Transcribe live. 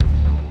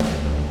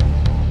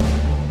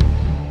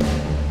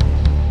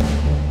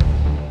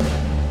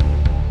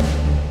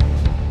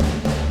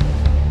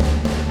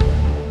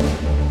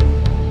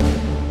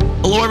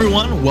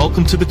everyone.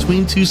 Welcome to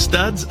Between Two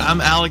Studs.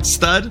 I'm Alex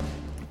Stud.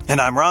 And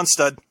I'm Ron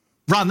Stud.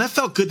 Ron, that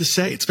felt good to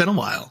say. It's been a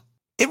while.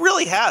 It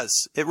really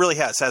has. It really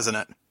has, hasn't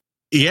it?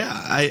 Yeah,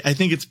 I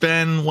think it's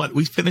been,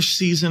 we finished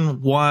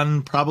season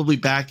 1 probably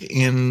back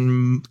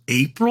in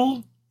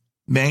April,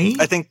 May?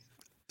 I think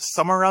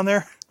somewhere around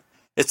there.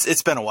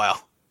 It's been a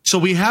while. So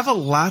we have a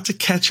lot to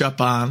catch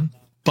up on,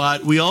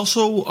 but we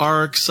also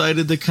are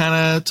excited to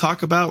kind of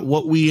talk about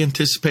what we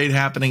anticipate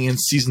happening in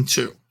season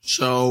 2.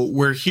 So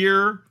we're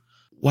here.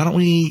 Why don't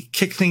we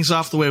kick things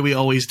off the way we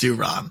always do,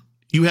 Ron?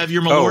 You have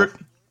your Malort?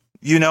 Oh,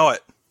 you know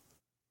it.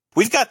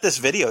 We've got this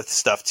video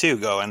stuff too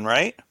going,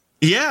 right?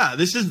 Yeah,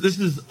 this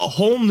is a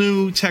whole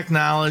new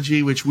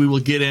technology, which we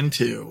will get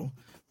into.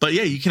 But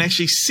yeah, you can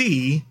actually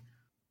see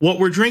what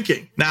we're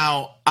drinking.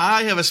 Now,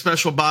 I have a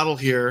special bottle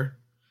here.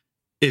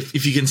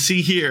 If you can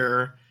see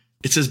here,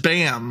 it says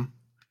BAM,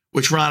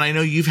 which, Ron, I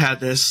know you've had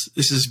this.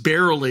 This is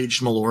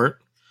barrel-aged Malort.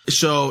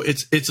 So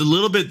it's a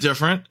little bit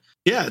different.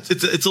 Yeah,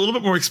 it's a little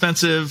bit more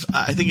expensive.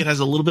 I think it has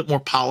a little bit more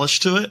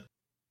polish to it.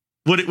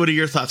 What are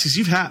your thoughts? Because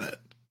you've had it.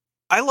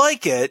 I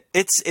like it.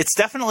 It's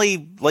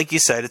definitely, like you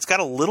said, it's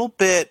got a little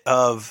bit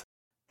of,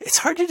 it's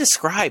hard to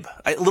describe,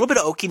 a little bit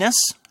of oakiness.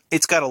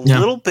 It's got a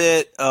little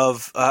bit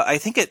of, I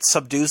think it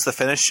subdues the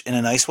finish in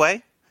a nice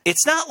way.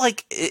 It's not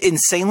like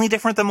insanely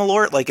different than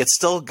Malort. Like it's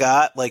still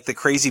got like the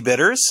crazy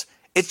bitters.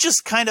 It's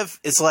just kind of,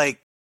 it's like,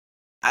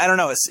 I don't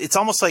know. It's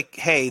almost like,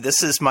 hey,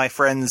 this is my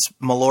friend's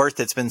Malort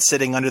that's been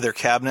sitting under their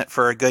cabinet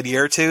for a good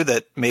year or two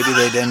that maybe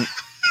they didn't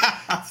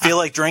feel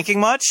like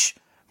drinking much.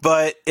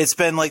 But it's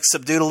been like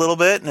subdued a little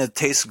bit and it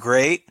tastes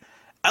great.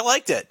 I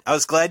liked it. I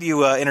was glad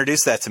you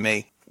introduced that to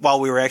me while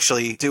we were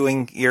actually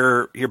doing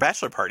your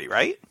bachelor party,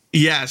 right?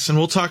 Yes, and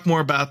we'll talk more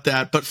about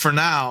that. But for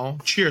now,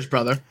 cheers,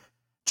 brother.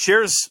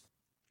 Cheers.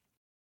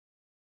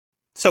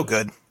 So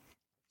good.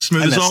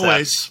 Smooth as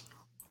always.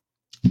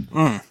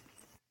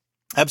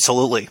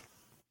 Absolutely.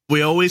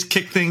 We always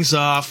kick things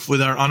off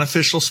with our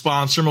unofficial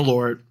sponsor,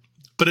 Malort.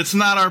 But it's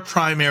not our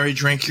primary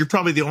drink. You're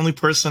probably the only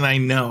person I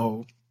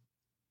know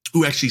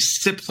who actually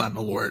sips on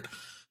Malort.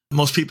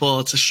 Most people,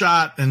 it's a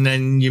shot and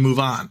then you move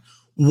on.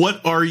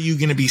 What are you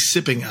going to be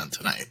sipping on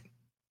tonight?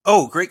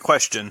 Oh, great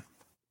question.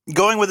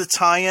 Going with a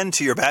tie-in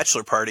to your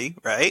bachelor party,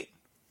 right?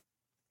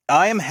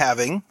 I am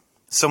having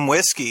some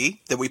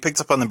whiskey that we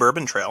picked up on the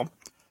Bourbon Trail.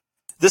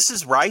 This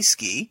is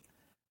Ryeski,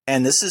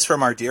 and this is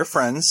from our dear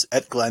friends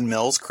at Glen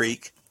Mills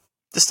Creek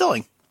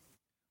Distilling.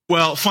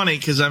 Well, funny,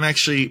 because I'm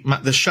actually,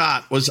 the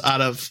shot was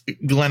out of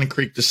Glen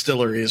Creek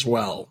Distillery as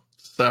well.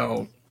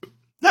 So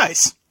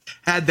nice.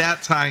 Had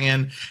that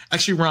tie-in.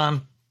 Actually,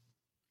 Ron,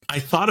 I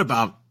thought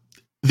about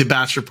the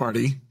bachelor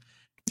party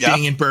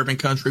being in Bourbon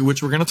Country,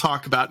 which we're going to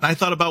talk about. And I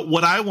thought about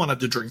what I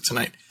wanted to drink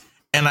tonight.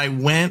 And I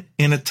went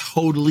in a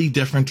totally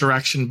different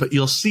direction, but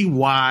you'll see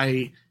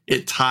why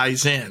it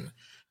ties in.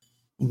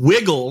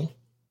 Wiggle,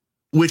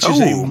 which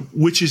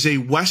is a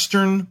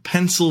Western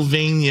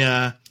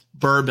Pennsylvania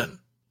bourbon.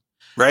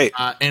 Right.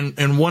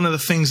 And one of the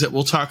things that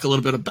we'll talk a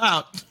little bit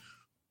about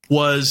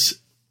was,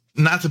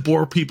 not to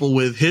bore people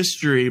with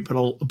history,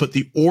 but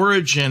the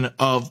origin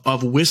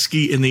of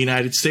whiskey in the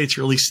United States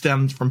really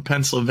stemmed from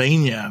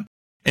Pennsylvania.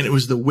 And it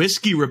was the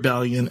Whiskey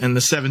Rebellion in the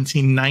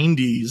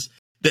 1790s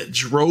that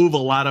drove a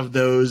lot of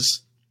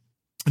those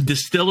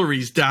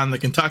distilleries down to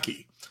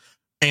Kentucky.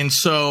 And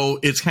so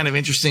it's kind of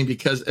interesting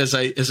because as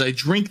I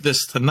drink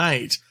this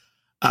tonight,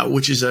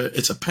 which is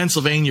it's a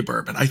Pennsylvania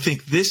bourbon, I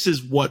think this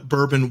is what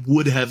bourbon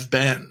would have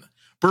been.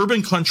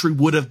 Bourbon Country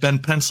would have been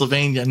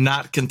Pennsylvania,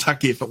 not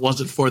Kentucky, if it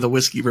wasn't for the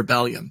Whiskey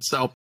Rebellion.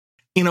 So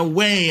in a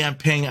way, I'm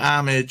paying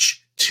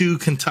homage to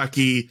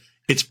Kentucky,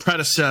 its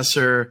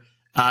predecessor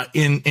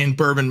in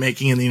bourbon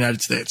making in the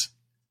United States.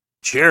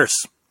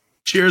 Cheers.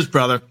 Cheers,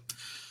 brother.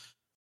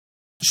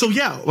 So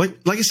yeah, like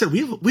I said,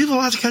 we have a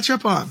lot to catch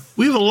up on.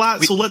 We have a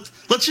lot. So let's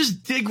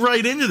just dig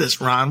right into this,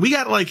 Ron. We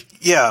got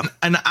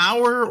an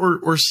hour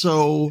or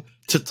so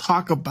to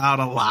talk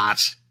about a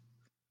lot.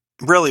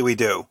 Really, we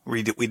do.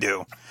 We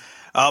do.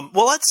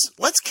 Well,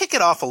 let's kick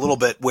it off a little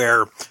bit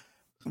where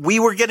we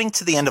were getting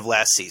to the end of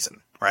last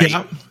season,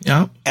 right?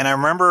 Yeah. And I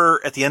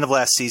remember at the end of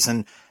last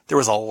season, there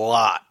was a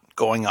lot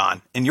going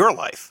on in your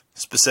life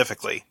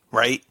specifically,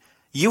 right?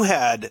 You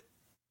had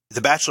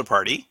the bachelor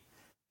party,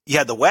 you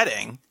had the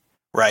wedding,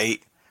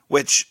 right?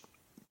 Which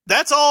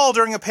that's all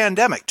during a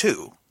pandemic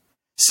too.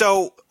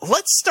 So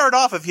let's start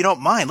off, if you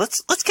don't mind.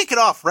 Let's kick it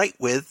off right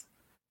with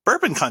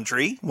Bourbon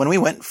Country when we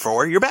went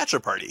for your bachelor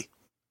party.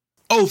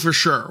 Oh, for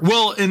sure.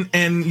 Well,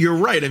 and you're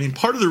right. I mean,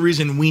 part of the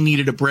reason we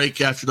needed a break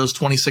after those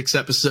 26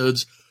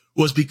 episodes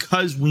was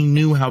because we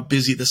knew how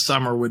busy the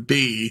summer would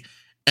be.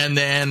 And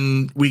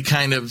then we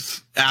kind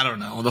of, I don't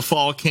know, the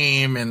fall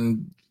came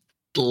and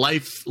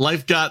life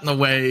got in the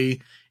way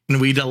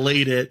and we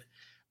delayed it.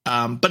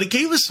 But it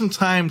gave us some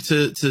time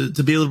to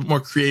be a little bit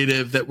more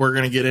creative that we're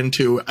going to get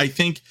into. I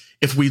think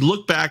if we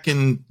look back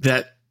in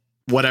that,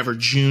 whatever,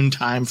 June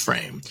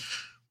timeframe,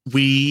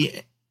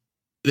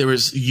 there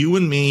was you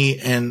and me,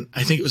 and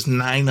I think it was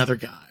 9 other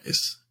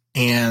guys.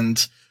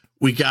 And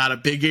we got a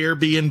big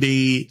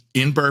Airbnb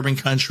in Bourbon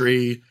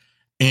Country,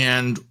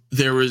 and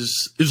it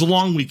was a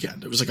long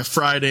weekend. It was like a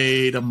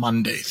Friday to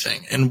Monday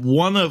thing. And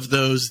one of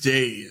those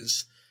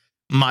days,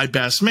 my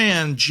best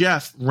man,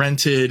 Jeff,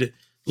 rented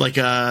like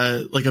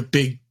a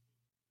big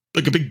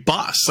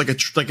bus, like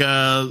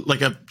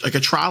a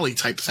trolley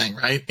type thing.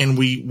 Right. And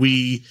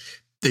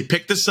they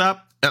picked us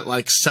up at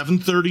like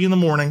 7:30 in the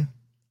morning,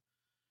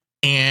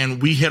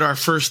 and we hit our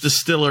first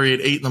distillery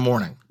at 8 in the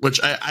morning, which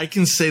I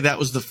can say that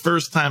was the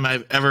first time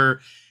I've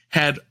ever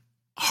had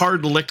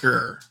hard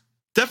liquor,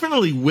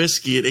 definitely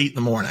whiskey at 8 in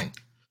the morning.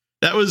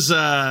 That was,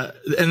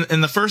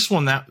 and the first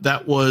one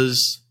that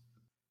was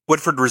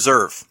Woodford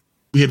Reserve.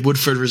 We had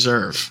Woodford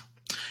Reserve.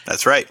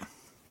 That's right.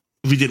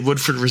 We did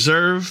Woodford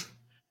Reserve,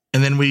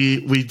 and then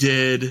we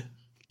did,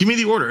 give me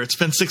the order. It's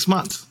been 6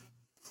 months.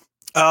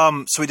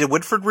 So we did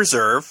Woodford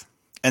Reserve,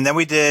 and then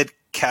we did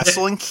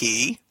Castle and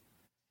Key,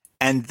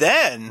 and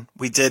then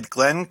we did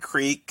Glen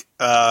Creek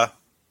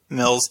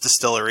Mills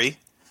Distillery.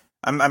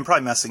 I'm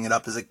probably messing it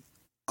up. Is it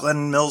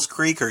Glen Mills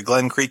Creek or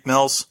Glen Creek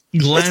Mills?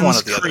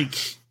 Glens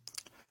Creek.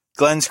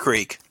 Glens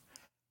Creek.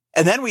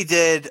 And then we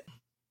did,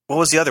 what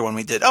was the other one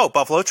we did? Oh,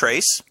 Buffalo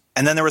Trace.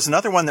 And then there was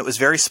another one that was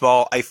very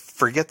small. I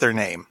forget their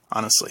name,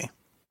 honestly.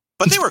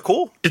 But they were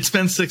cool. It's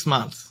been 6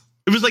 months.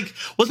 It was like,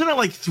 wasn't it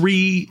like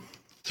three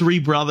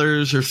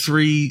brothers or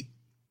three?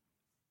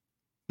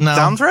 No.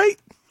 Sounds right.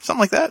 Something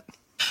like that.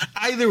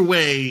 Either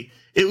way,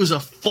 it was a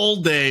full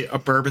day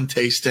of bourbon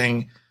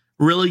tasting,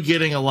 really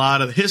getting a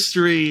lot of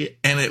history,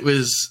 and it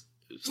was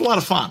a lot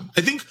of fun.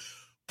 I think,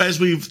 as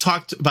we've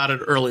talked about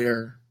it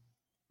earlier,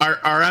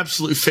 our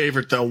absolute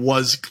favorite, though,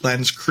 was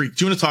Glens Creek.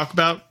 Do you want to talk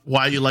about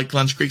why you like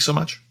Glens Creek so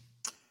much?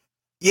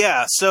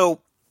 Yeah,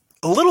 so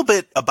a little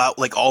bit about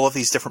like all of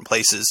these different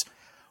places.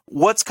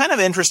 What's kind of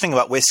interesting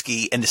about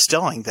whiskey and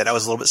distilling that I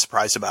was a little bit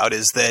surprised about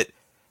is that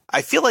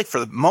I feel like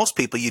for most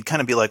people, you'd kind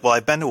of be like, well,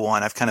 I've been to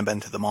one, I've kind of been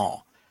to them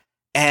all.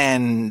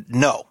 And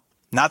no,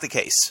 not the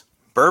case.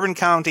 Bourbon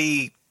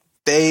County,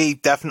 they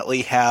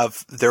definitely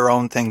have their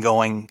own thing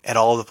going at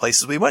all of the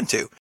places we went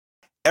to.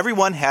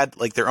 Everyone had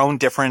like their own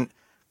different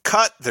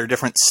cut, their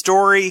different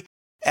story,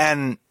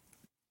 and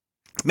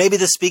maybe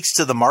this speaks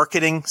to the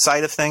marketing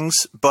side of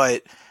things,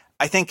 but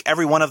I think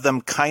every one of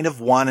them kind of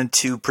wanted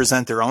to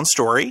present their own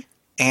story,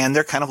 and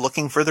they're kind of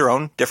looking for their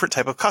own different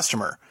type of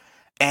customer.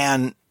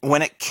 And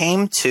when it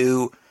came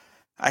to,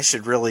 I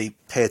should really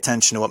pay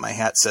attention to what my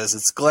hat says.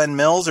 It's Glen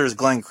Mills or is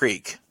Glen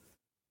Creek?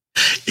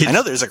 I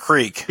know there's a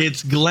creek.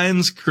 It's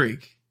Glens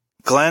Creek.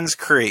 Glens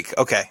Creek.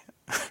 Okay.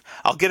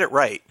 I'll get it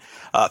right.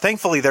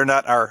 Thankfully, they're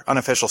not our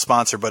unofficial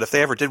sponsor, but if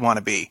they ever did want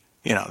to be,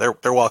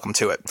 they're welcome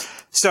to it.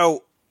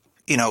 So,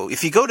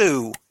 if you go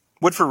to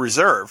Woodford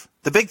Reserve,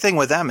 the big thing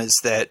with them is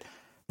that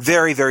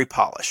very, very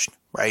polished,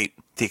 right?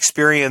 The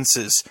experience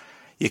is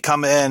you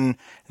come in,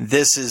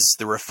 this is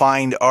the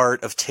refined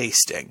art of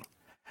tasting.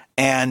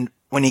 And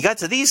when you got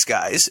to these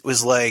guys, it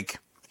was like,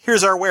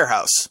 here's our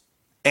warehouse.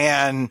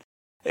 And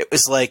it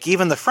was like,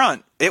 even the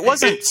front, it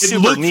wasn't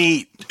super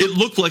neat. It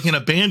looked like an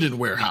abandoned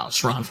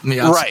warehouse, Ron, from the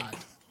outside.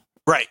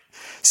 Right.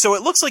 So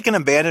it looks like an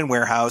abandoned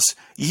warehouse.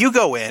 You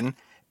go in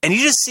and you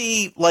just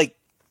see like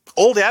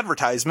old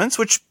advertisements,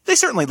 which they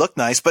certainly look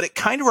nice, but it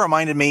kind of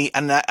reminded me,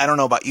 and I don't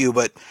know about you,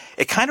 but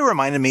it kind of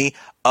reminded me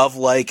of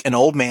like an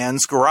old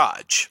man's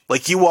garage.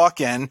 Like you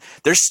walk in,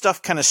 there's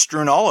stuff kind of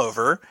strewn all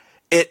over.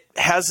 It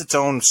has its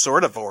own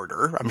sort of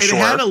order, I'm sure.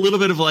 It had a little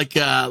bit of like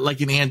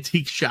an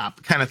antique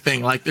shop kind of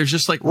thing. Like there's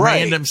just like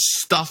random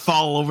stuff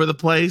all over the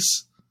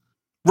place.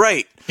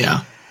 Right.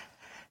 Yeah.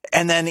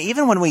 And then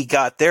even when we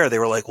got there, they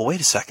were like, well, wait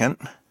a second.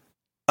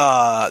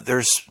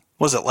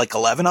 Was it like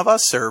 11 of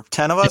us or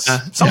 10 of us?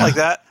 Something like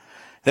that.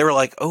 They were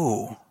like,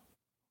 oh,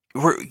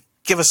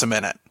 give us a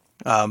minute.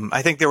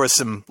 I think there was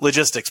some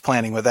logistics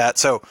planning with that.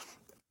 So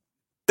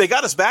they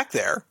got us back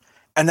there.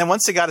 And then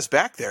once they got us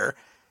back there,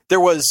 there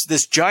was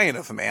this giant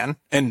of a man.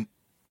 And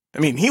I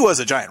mean, he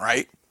was a giant,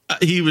 right?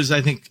 He was,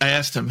 I think I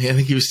asked him, I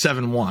think he was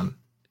 7'1".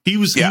 He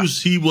was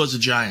a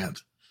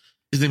giant.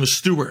 His name was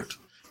Stuart.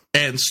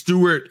 And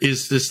Stuart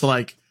is this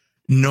like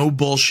no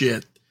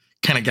bullshit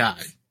kind of guy.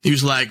 He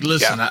was like,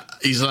 listen,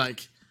 he's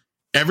like,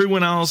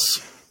 everyone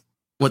else,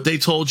 what they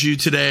told you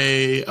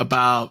today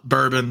about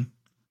bourbon,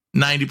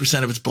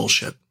 90% of it's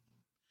bullshit.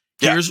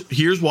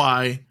 Here's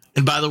why.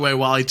 And by the way,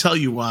 while I tell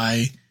you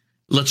why,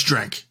 let's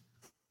drink.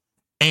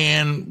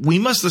 And we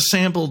must have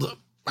sampled,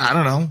 I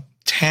don't know,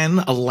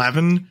 10,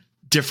 11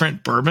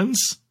 different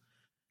bourbons.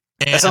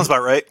 And, that sounds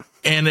about right.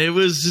 And it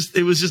was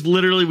just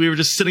literally, we were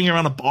just sitting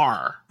around a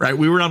bar, right?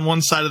 We were on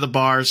one side of the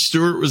bar.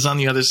 Stuart was on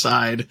the other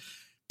side,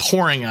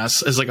 pouring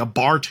us as like a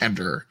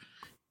bartender.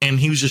 And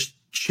he was just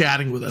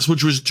chatting with us,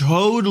 which was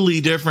totally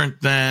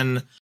different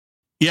than,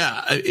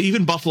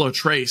 even Buffalo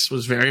Trace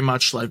was very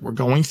much like, we're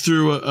going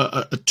through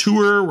a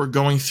tour. We're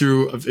going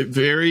through a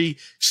very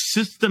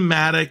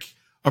systematic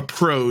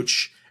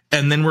approach.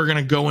 And then we're going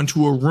to go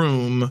into a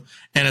room,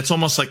 and it's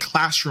almost like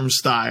classroom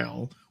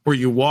style, where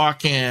you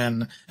walk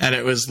in and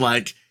it was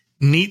like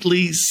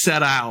neatly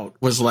set out,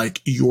 was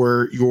like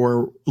your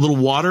little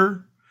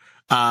water,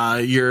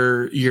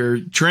 your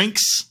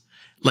drinks,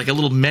 like a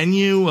little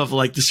menu of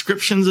like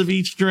descriptions of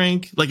each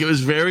drink. Like it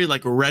was very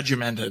like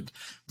regimented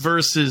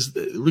versus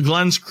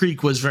Glens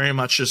Creek was very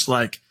much just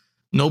like,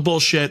 no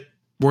bullshit.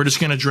 We're just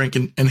going to drink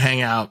and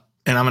hang out.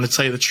 And I'm going to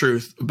tell you the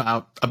truth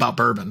about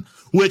bourbon,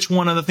 which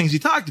one of the things he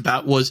talked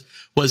about was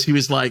he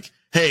was like,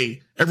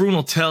 hey, everyone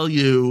will tell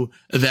you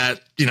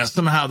that, you know,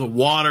 somehow the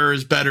water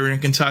is better in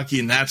Kentucky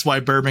and that's why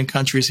bourbon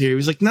country is here. He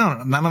was like,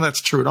 no, none of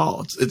that's true at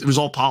all. It was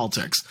all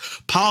politics.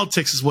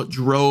 Politics is what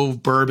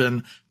drove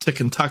bourbon to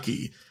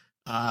Kentucky.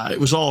 It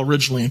was all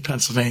originally in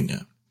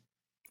Pennsylvania.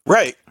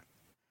 Right.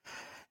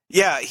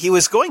 Yeah, he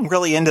was going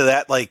really into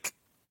that. Like,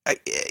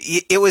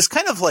 it was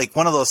kind of like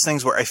one of those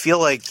things where I feel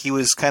like he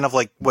was kind of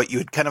like what you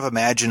would kind of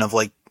imagine of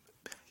like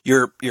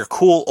your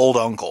cool old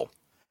uncle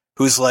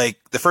who's like,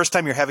 the first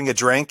time you're having a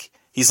drink,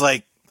 he's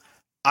like,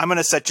 I'm going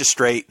to set you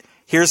straight.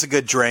 Here's a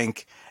good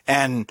drink.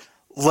 And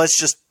let's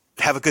just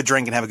have a good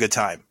drink and have a good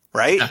time.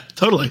 Right? Yeah,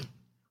 totally.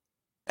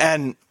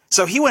 And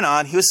so he went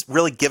on, he was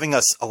really giving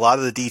us a lot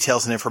of the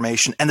details and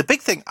information. And the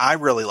big thing I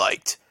really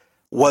liked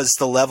was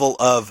the level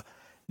of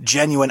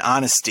genuine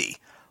honesty.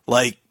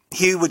 Like,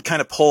 he would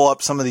kind of pull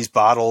up some of these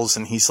bottles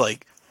and he's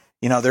like,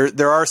 you know,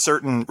 there are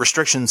certain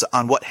restrictions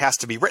on what has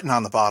to be written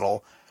on the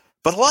bottle,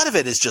 but a lot of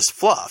it is just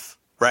fluff,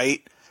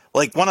 right?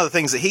 Like, one of the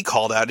things that he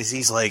called out is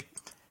he's like,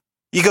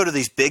 you go to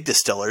these big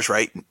distillers,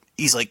 right?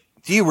 He's like,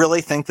 do you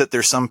really think that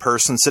there's some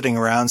person sitting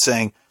around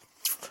saying,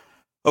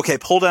 okay,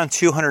 pull down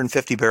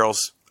 250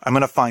 barrels. I'm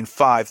going to find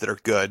 5 that are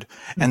good.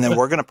 And then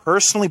we're going to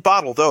personally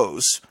bottle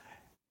those.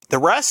 The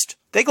rest,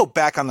 they go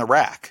back on the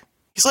rack.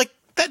 He's like,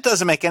 that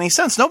doesn't make any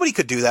sense. Nobody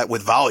could do that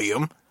with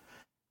volume.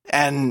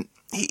 And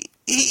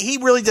he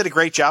really did a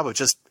great job of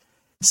just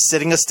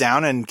sitting us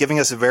down and giving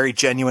us a very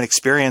genuine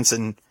experience.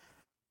 And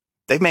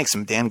they make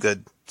some damn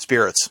good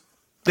spirits.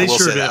 They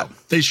sure do.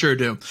 They sure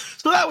do.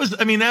 So that was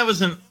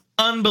an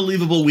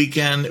unbelievable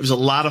weekend. It was a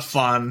lot of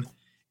fun.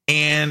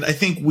 And I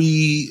think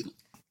we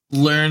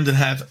learned and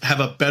have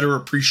a better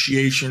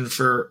appreciation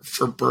for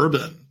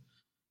bourbon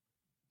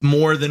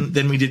more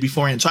than we did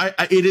beforehand. So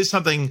it is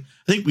something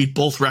I think we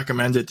both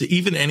recommend it to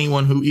even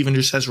anyone who even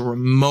just has a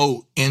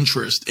remote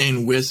interest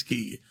in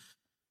whiskey.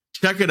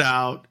 Check it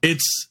out.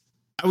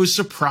 I was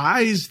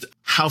surprised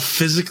how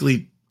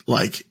physically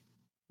like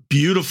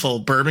beautiful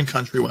bourbon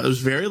country was. It was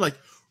very like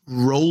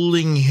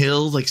rolling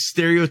hills, like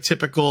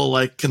stereotypical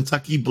like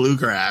Kentucky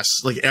bluegrass,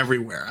 like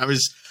everywhere.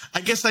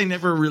 I guess I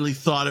never really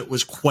thought it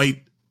was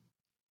quite.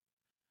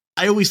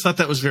 I always thought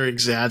that was very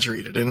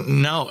exaggerated,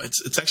 and no,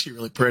 it's actually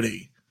really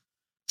pretty.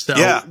 So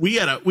yeah, we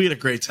had a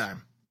great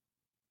time.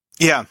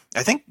 Yeah,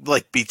 I think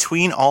like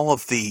between all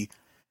of the,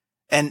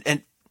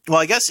 and well,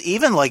 I guess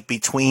even like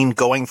between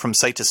going from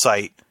site to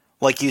site,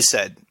 like you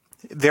said,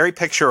 very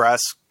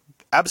picturesque,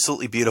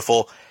 absolutely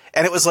beautiful.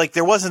 And it was like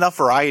there was enough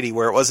variety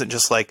where it wasn't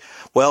just like,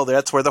 well,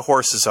 that's where the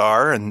horses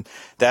are and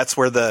that's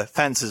where the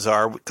fences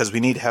are because we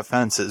need to have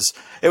fences.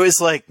 It was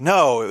like,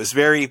 no, it was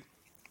very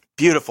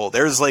beautiful.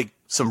 There's like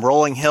some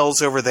rolling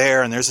hills over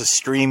there and there's a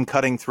stream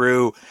cutting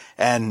through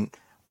and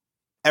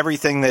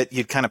everything that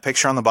you'd kind of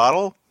picture on the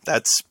bottle.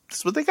 That's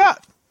what they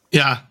got.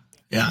 Yeah.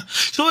 Yeah.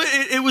 So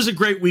it was a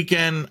great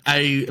weekend.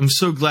 I am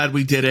so glad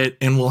we did it,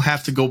 and we'll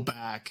have to go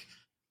back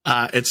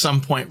at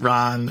some point,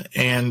 Ron,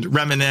 and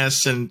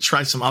reminisce and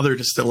try some other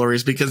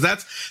distilleries, because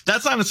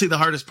that's honestly the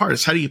hardest part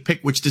is how do you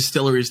pick which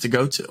distilleries to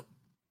go to?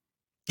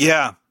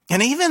 Yeah.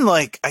 And even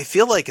like, I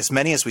feel like as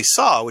many as we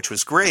saw, which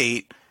was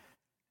great,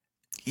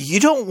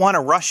 you don't want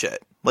to rush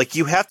it. Like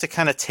you have to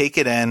kind of take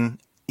it in.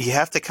 You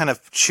have to kind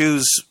of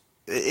choose.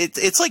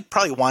 It's like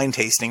probably wine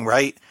tasting,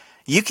 right?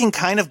 You can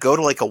kind of go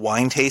to like a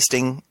wine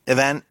tasting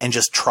event and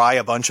just try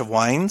a bunch of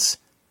wines,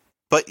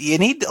 but you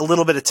need a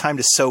little bit of time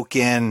to soak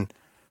in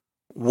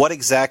what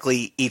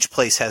exactly each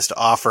place has to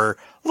offer,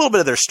 a little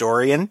bit of their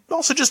story, and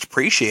also just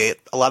appreciate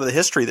a lot of the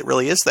history that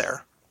really is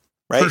there.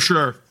 Right? For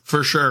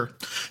sure.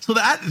 So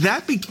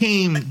that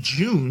became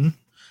June.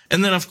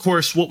 And then of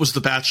course, what was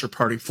the bachelor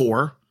party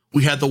for?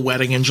 We had the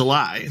wedding in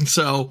July. And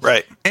so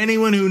right.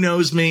 Anyone who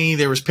knows me,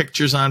 there was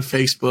pictures on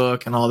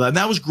Facebook and all that. And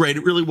that was great.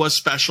 It really was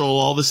special.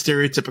 All the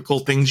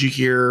stereotypical things you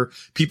hear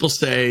people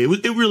say,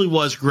 it really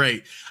was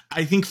great.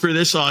 I think for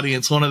this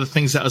audience, one of the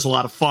things that was a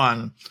lot of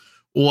fun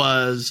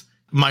was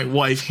my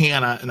wife,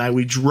 Hannah, and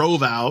we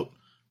drove out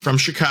from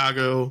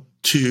Chicago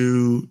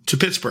to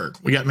Pittsburgh.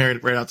 We got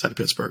married right outside of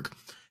Pittsburgh.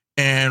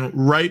 And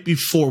right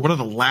before one of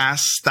the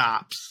last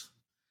stops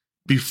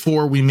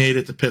before we made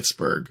it to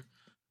Pittsburgh,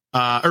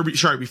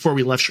 before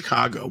we left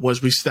Chicago,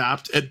 was we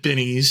stopped at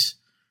Binny's,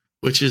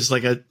 which is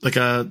like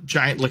a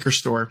giant liquor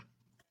store,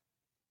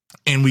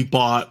 and we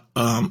bought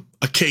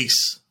a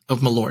case of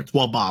Malort,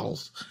 12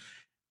 bottles.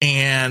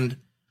 And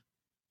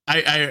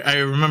I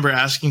remember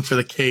asking for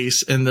the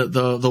case, and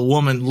the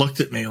woman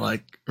looked at me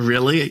like,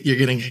 "Really? You're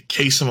getting a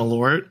case of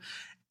Malort?"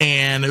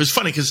 And it was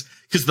funny because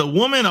the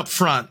woman up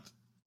front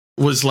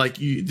was like,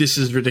 "This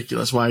is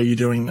ridiculous. Why are you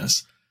doing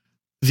this?"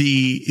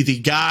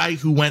 The guy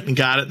who went and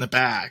got it in the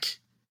back,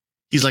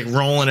 he's like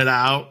rolling it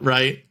out,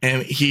 right?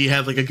 And he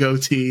had like a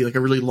goatee, like a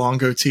really long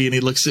goatee. And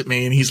he looks at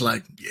me and he's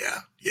like,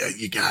 yeah,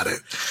 you got it.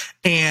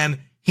 And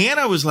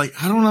Hannah was like,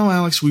 I don't know,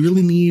 Alex, we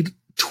really need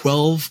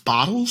 12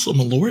 bottles of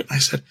Malort.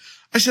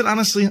 I said,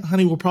 honestly,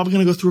 honey, we're probably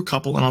going to go through a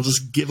couple and I'll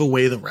just give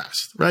away the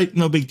rest, right?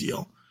 No big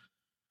deal.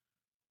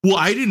 Well,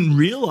 I didn't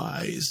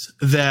realize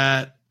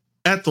that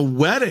at the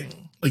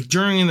wedding, like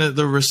during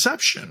the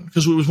reception,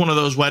 because it was one of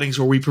those weddings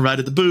where we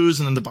provided the booze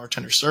and then the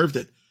bartender served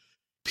it.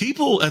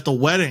 People at the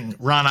wedding,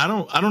 Ron,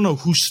 I don't know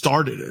who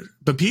started it,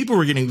 but people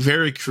were getting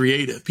very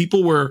creative.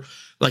 People were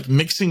like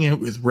mixing it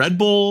with Red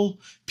Bull.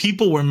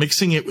 People were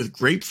mixing it with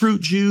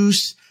grapefruit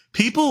juice.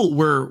 People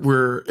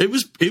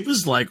it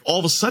was like all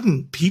of a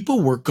sudden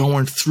people were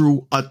going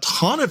through a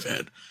ton of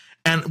it.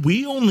 And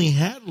we only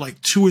had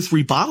like 2 or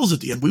 3 bottles at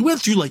the end. We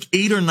went through like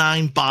 8 or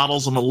 9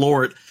 bottles of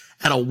Malort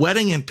at a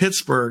wedding in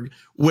Pittsburgh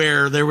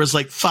where there was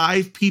like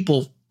 5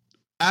 people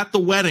at the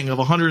wedding of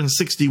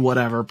 160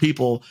 whatever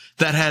people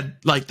that had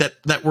like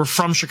that were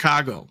from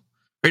Chicago,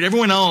 right?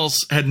 Everyone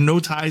else had no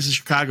ties to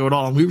Chicago at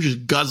all. And we were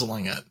just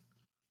guzzling it.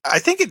 I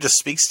think it just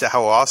speaks to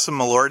how awesome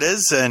Malort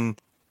is.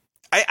 And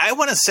I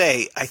want to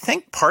say, I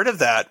think part of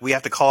that we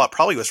have to call out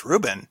probably was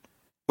Ruben,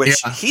 which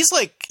he's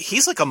like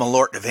a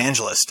Malort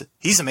evangelist.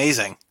 He's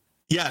amazing.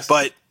 Yes.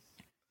 But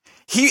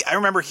I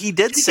remember he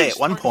did say at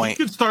one point,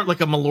 you could start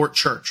like a Malort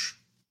church.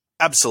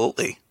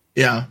 Absolutely.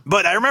 Yeah.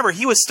 But I remember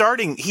he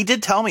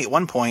did tell me at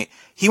one point,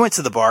 he went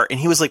to the bar and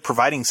he was like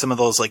providing some of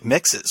those like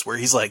mixes where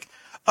he's like,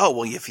 oh,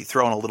 well, if you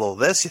throw in a little of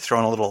this, you throw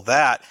in a little of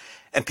that.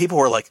 And people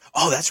were like,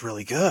 oh, that's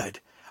really good.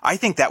 I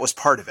think that was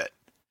part of it.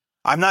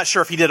 I'm not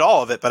sure if he did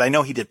all of it, but I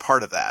know he did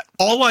part of that.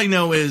 All I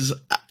know is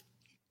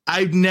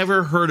I've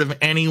never heard of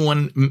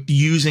anyone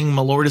using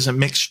Malort as a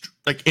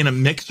like in a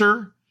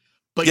mixer.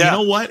 But you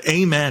know what?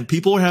 Amen.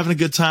 People were having a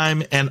good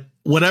time, and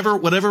whatever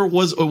it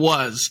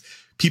was,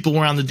 people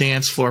were on the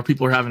dance floor.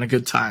 People were having a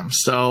good time.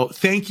 So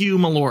thank you,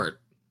 Malort.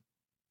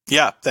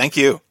 Yeah, thank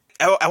you.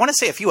 I want to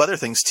say a few other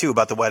things too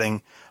about the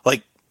wedding.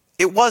 Like,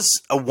 it was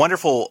a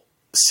wonderful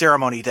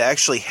ceremony to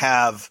actually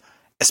have,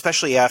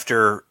 especially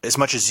after as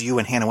much as you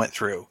and Hannah went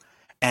through,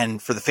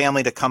 and for the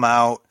family to come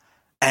out.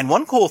 And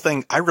one cool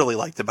thing I really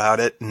liked about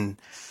it and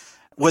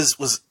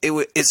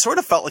it sort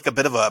of felt like a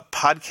bit of a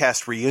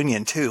podcast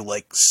reunion too.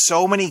 Like,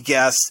 so many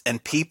guests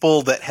and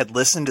people that had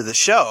listened to the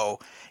show,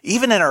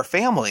 even in our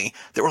family,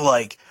 that were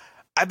like,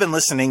 I've been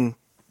listening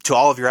to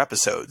all of your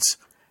episodes.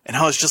 And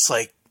I was just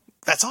like,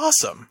 that's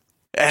awesome.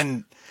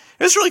 And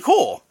it was really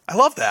cool. I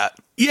love that.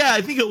 Yeah,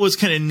 I think it was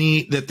kind of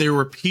neat that there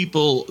were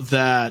people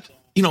that,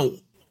 Ron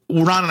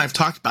and I've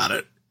talked about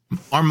it.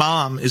 Our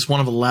mom is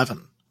one of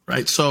 11,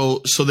 right?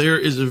 So there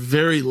is a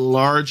very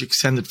large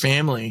extended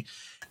family,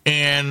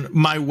 and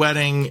my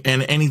wedding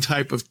and any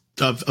type of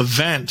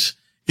event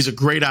is a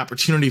great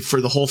opportunity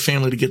for the whole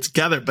family to get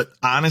together. But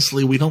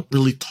honestly, we don't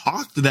really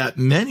talk to that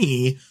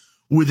many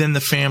within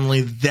the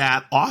family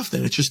that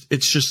often. It's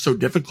just so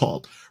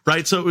difficult,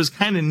 right? So it was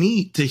kind of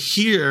neat to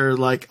hear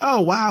like,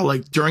 oh, wow,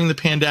 like during the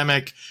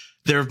pandemic,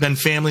 there have been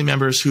family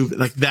members who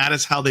like, that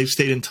is how they've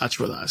stayed in touch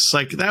with us.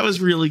 Like, that was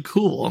really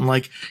cool. And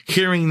like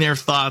hearing their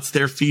thoughts,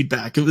 their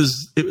feedback, it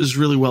was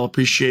really well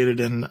appreciated.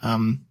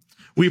 And,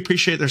 we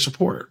appreciate their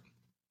support.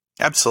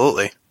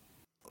 Absolutely.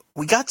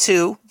 We got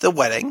to the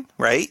wedding,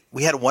 right?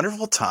 We had a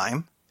wonderful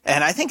time,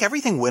 and I think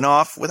everything went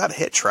off without a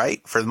hitch,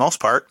 right? For the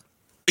most part.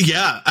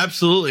 Yeah,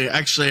 absolutely.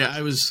 Actually,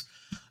 I was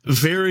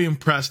very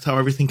impressed how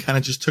everything kind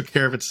of just took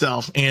care of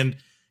itself. And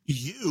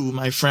you,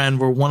 my friend,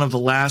 were one of the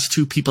last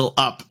 2 people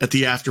up at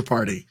the after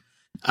party.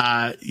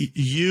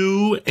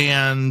 You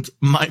and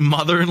my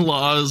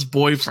mother-in-law's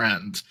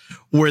boyfriend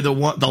were the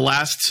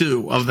last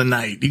 2 of the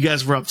night. You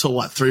guys were up till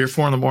what, 3 or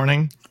 4 in the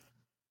morning?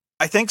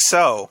 I think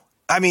so.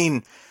 I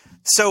mean,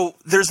 so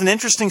there's an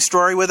interesting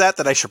story with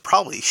that I should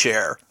probably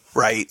share,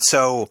 right?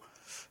 So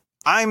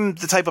I'm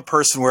the type of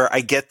person where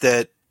I get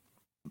that,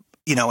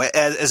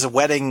 at a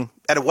wedding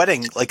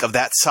like of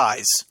that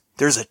size,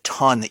 there's a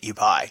ton that you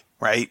buy,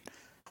 right?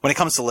 When it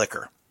comes to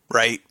liquor,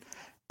 right?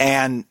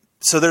 And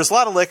so there's a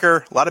lot of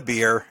liquor, a lot of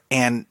beer,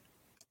 and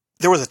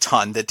there was a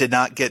ton that did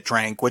not get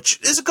drank, which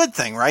is a good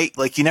thing, right?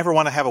 Like, you never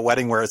want to have a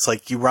wedding where it's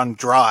like you run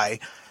dry.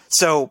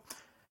 So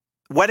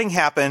wedding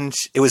happened.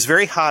 It was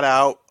very hot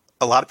out.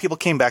 A lot of people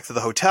came back to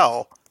the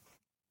hotel.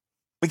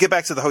 We get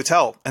back to the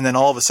hotel, and then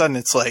all of a sudden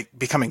it's like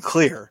becoming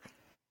clear.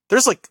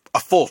 There's like a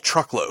full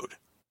truckload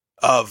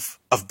of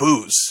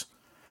booze.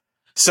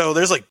 So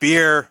there's like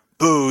beer,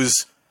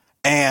 booze,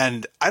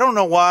 and I don't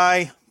know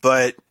why,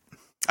 but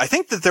I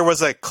think that there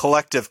was a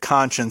collective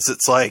conscience.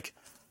 It's like,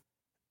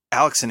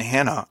 Alex and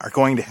Hannah are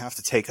going to have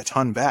to take a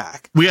ton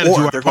back. We got to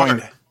do our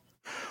part.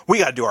 We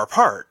got to do our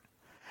part.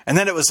 And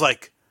then it was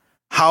like,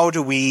 how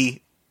do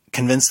we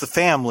convince the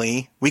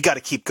family we got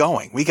to keep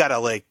going? We got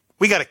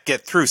to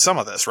get through some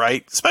of this,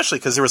 right? Especially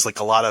because there was like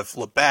a lot of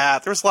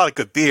Labatt. There was a lot of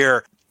good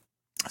beer.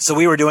 So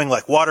we were doing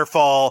like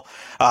Waterfall.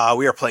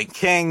 We were playing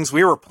Kings.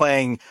 We were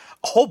playing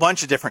a whole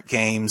bunch of different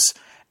games.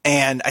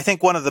 And I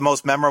think one of the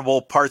most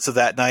memorable parts of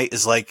that night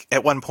is like,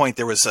 at one point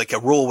there was like a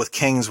rule with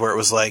Kings where it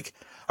was like,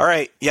 all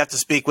right, you have to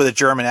speak with a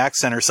German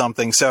accent or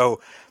something.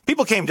 So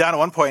people came down at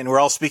one point and we're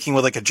all speaking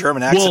with like a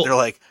German accent. Well, they're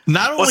like,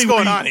 what's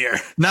going on here?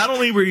 Not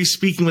only were you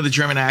speaking with a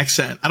German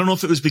accent, I don't know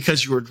if it was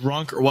because you were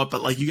drunk or what,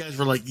 but like you guys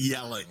were like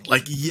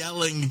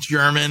yelling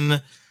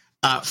German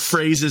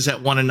phrases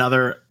at one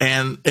another.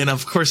 And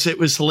of course it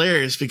was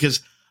hilarious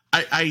because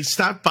I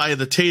stopped by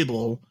the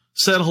table,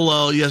 said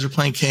hello, you guys are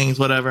playing Kings,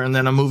 whatever. And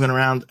then I'm moving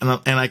around and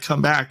I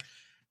come back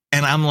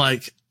and I'm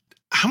like,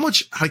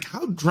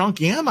 how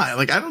drunk am I?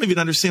 Like, I don't even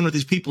understand what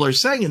these people are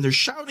saying. And they're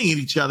shouting at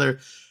each other.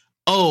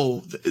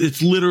 Oh,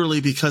 it's literally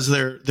because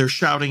they're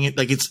shouting it.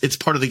 Like it's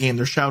part of the game.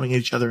 They're shouting at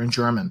each other in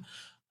German.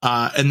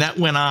 And that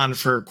went on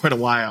for quite a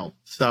while.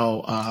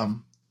 So,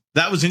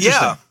 that was interesting.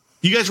 Yeah.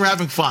 You guys were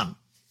having fun.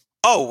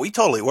 Oh, we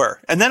totally were.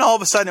 And then all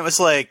of a sudden it was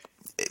like,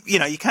 you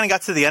know, you kind of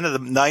got to the end of the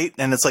night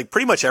and it's like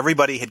pretty much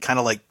everybody had kind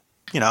of like,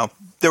 you know,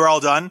 they were all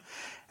done.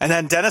 And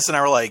then Dennis and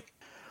I were like,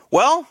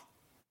 well,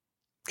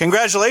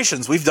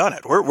 congratulations, we've done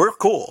it. We're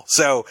cool.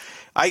 So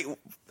I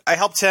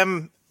helped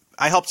him,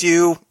 I helped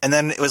you, and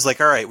then it was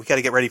like, all right, we got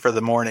to get ready for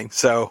the morning.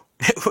 So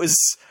that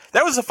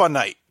was a fun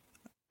night.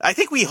 I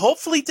think we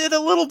hopefully did a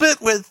little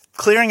bit with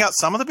clearing out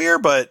some of the beer,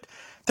 but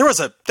there was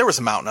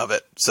a mountain of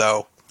it.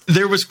 So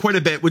there was quite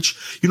a bit,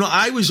 which, you know,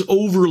 I was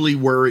overly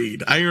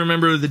worried. I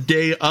remember the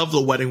day of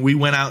the wedding, we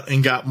went out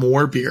and got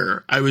more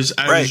beer. I was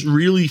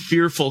really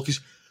fearful because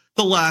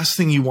the last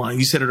thing you want,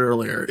 you said it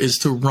earlier, is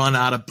to run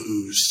out of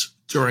booze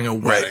during a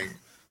wedding. Right.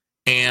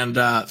 And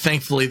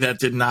thankfully that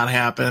did not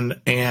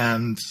happen.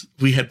 And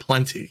we had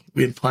plenty.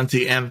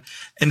 And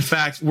in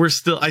fact,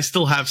 I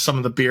still have some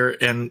of the beer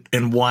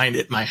and wine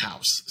at my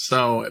house.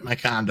 So at my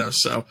condo.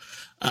 So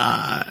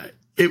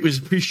it was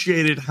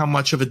appreciated how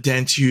much of a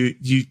dent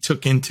you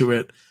took into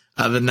it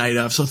the night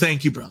of. So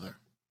thank you, brother.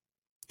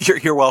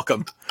 You're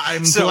welcome.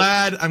 I'm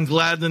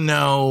glad to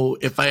know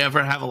if I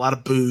ever have a lot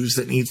of booze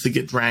that needs to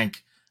get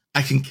drank,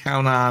 I can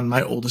count on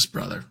my oldest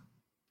brother.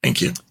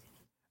 Thank you.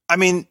 I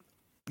mean,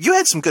 you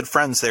had some good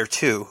friends there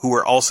too, who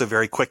were also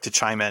very quick to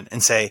chime in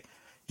and say,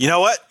 you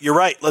know what? You're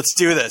right. Let's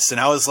do this. And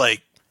I was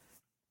like,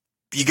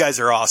 you guys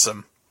are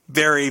awesome.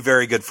 Very,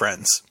 very good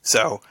friends.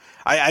 So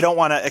I don't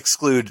want to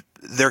exclude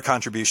their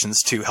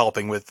contributions to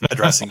helping with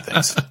addressing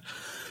things.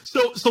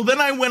 So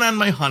then I went on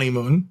my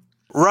honeymoon.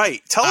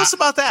 Right. Tell us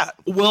about that.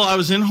 Well, I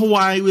was in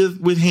Hawaii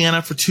with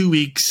Hannah for 2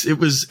 weeks. It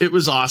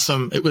was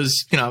awesome. It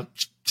was, you know,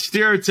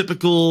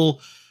 stereotypical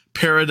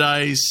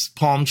paradise,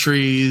 palm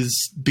trees,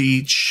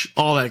 beach,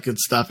 all that good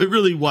stuff. It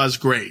really was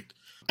great.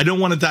 I don't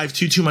want to dive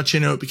too much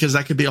into it because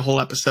that could be a whole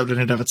episode in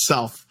and of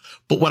itself.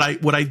 But what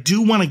I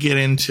do want to get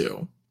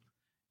into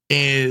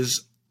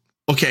is,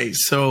 okay,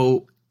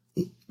 so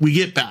we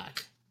get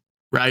back,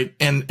 right?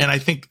 And I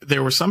think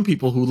there were some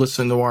people who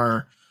listened to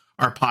our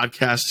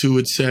podcast who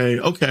would say,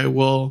 okay,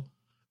 well,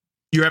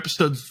 your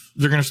episodes,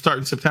 they're going to start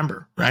in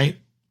September, right?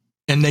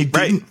 And they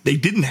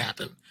didn't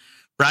happen.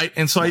 Right.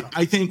 And so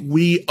I think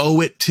we owe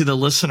it to the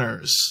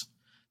listeners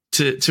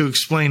to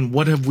explain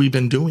what have we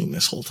been doing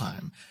this whole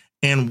time.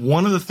 And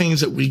one of the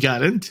things that we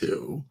got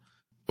into,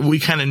 we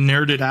kind of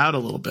nerded out a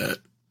little bit,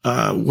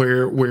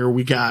 where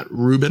we got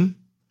Ruben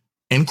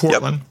and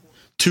Cortland,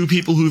 two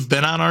people who've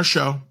been on our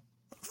show.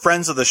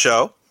 Friends of the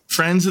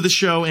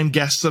show and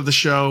guests of the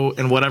show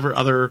and whatever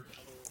other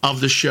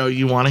of the show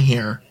you want to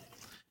hear.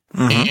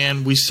 Mm-hmm.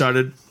 And we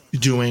started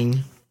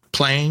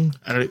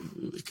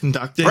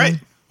conducting. Right.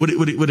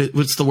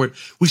 What's the word?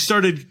 We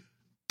started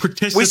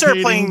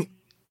participating.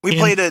 We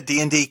played a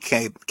D&D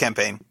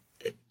campaign.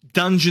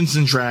 Dungeons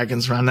and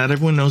Dragons, Ron. Not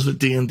everyone knows what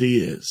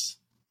D&D is.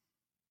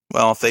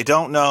 Well, if they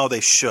don't know, they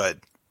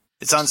should.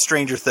 It's on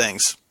Stranger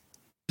Things.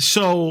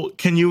 So,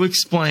 can you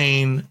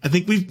explain? I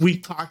think we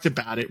talked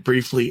about it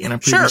briefly in a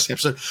previous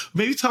episode.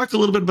 Maybe talk a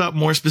little bit about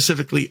more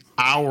specifically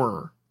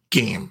our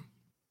game.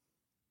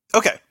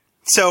 Okay.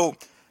 So,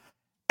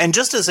 and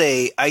just as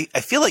I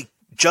feel like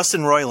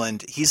Justin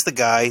Roiland, he's the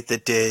guy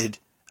that did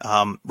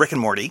Rick and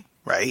Morty,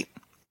 right?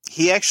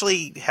 He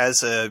actually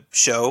has a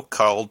show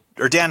called,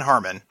 or Dan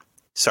Harmon,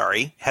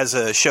 has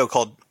a show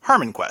called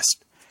Harmon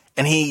Quest.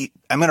 And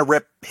I'm going to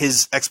rip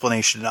his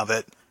explanation of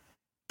it.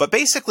 But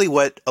basically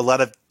what a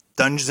lot of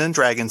Dungeons and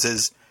Dragons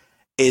is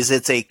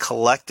it's a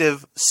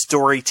collective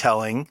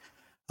storytelling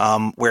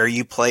where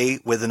you play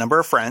with a number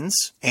of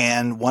friends.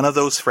 And one of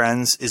those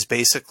friends is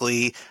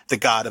basically the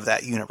god of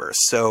that universe.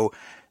 So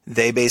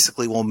they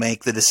basically will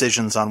make the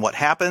decisions on what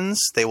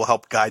happens. They will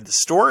help guide the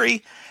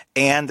story.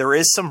 And there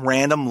is some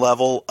random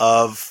level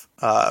of,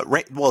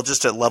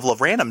 just a level of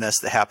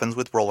randomness that happens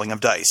with rolling of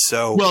dice.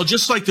 So, well,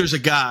 just like there's a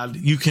god,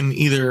 you can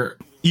either,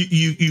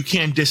 you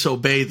can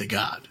disobey the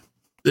god.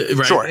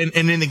 Right. Sure. And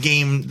in the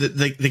game,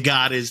 the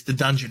god is the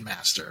dungeon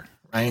master,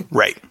 right?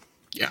 Right.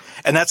 Yeah.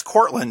 And that's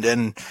Cortland.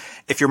 And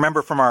if you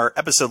remember from our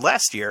episode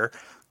last year,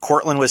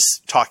 Cortland was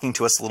talking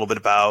to us a little bit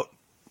about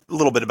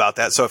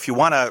that. So if you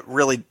want to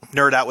really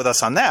nerd out with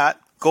us on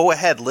that, go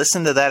ahead,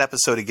 listen to that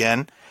episode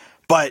again.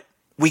 But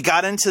we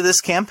got into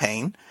this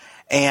campaign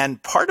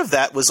And part of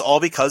that was all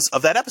because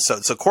of that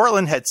episode. So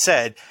Cortland had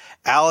said,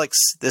 Alex,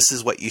 this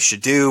is what you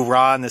should do.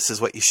 Ron, this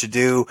is what you should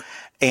do.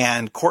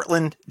 And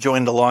Cortland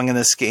joined along in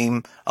this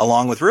game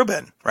along with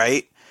Ruben,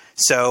 right?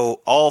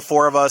 So all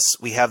four of us,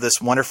 we have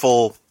this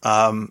wonderful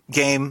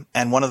game.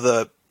 And one of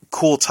the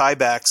cool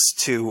tiebacks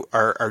to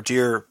our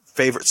dear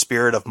favorite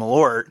spirit of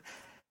Malort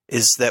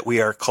is that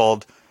we are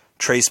called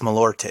Tres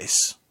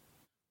Malortes.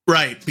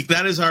 Right.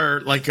 That is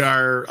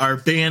our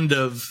band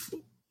of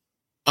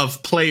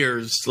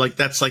players. Like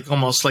that's like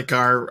almost like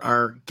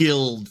our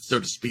guild, so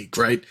to speak,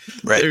 right?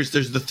 Right. There's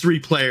the three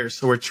players,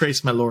 so we're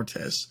Tres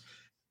Malortes.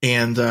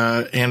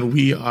 And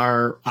we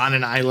are on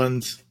an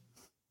island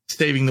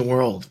saving the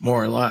world,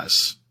 more or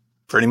less.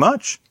 Pretty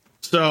much.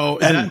 So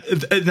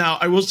now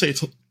I will say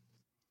it's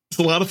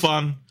a lot of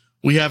fun.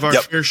 We have our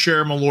fair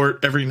share of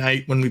Malort every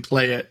night when we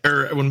play it,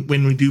 or when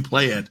we do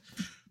play it.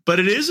 But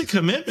it is a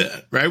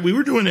commitment, right? We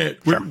were doing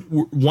it we're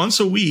once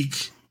a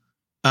week,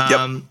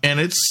 and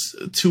it's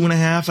a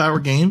 2.5 hour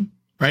game,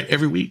 right?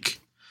 Every week.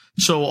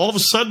 So all of a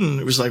sudden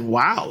it was like,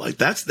 wow, like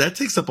that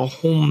takes up a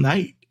whole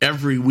night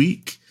every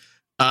week.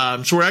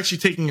 So we're actually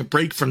taking a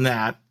break from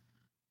that,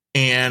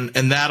 and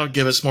that'll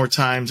give us more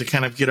time to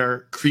kind of get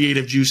our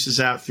creative juices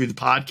out through the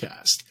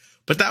podcast.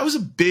 But that was a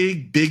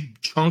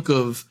big chunk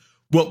of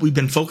what we've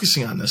been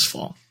focusing on this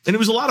fall. And it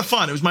was a lot of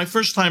fun. It was my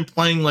first time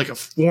playing like a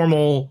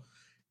formal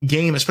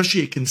game,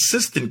 especially a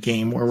consistent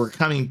game where we're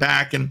coming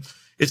back and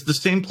it's the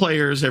same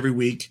players every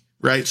week,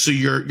 right? So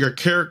your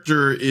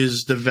character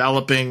is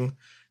developing,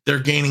 they're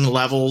gaining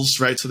levels,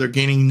 right? So they're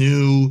gaining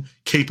new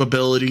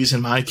capabilities.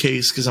 In my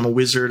case, because I'm a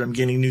wizard, I'm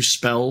gaining new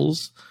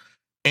spells.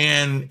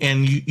 And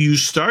you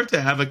start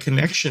to have a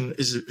connection,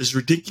 as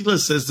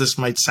ridiculous as this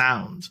might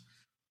sound.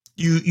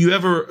 You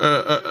have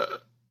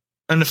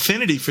an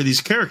affinity for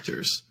these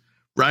characters,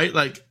 right?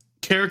 Like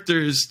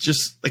characters,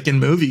 just like in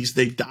movies,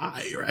 they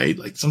die, right?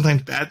 Like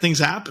sometimes bad things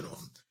happen to them.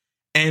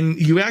 And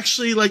you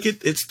actually like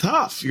it. It's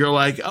tough. You're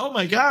like, oh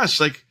my gosh,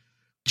 like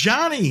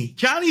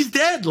Johnny's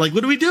dead. Like,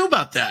 what do we do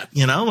about that?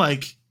 You know,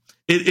 like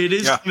it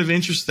is kind of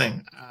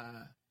interesting.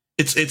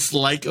 It's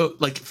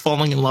like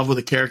falling in love with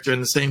a character in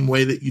the same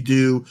way that you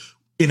do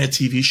in a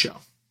TV show.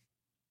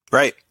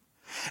 Right.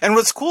 And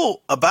what's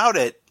cool about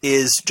it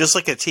is just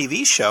like a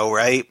TV show,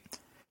 right?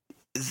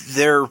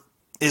 There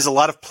is a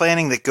lot of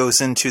planning that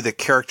goes into the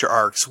character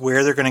arcs,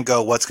 where they're going to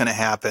go, what's going to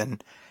happen.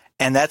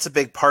 And that's a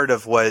big part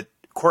of what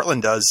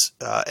Cortland does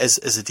as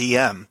a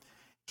DM.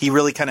 He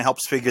really kind of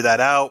helps figure that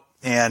out.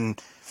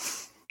 And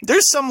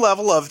there's some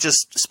level of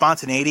just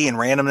spontaneity and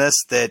randomness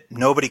that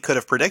nobody could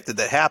have predicted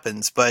that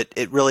happens, but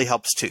it really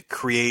helps to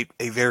create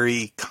a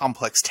very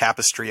complex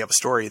tapestry of a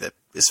story that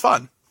is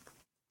fun.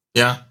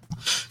 Yeah.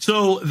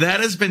 So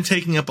that has been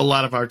taking up a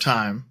lot of our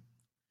time.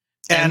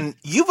 And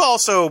you've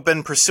also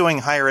been pursuing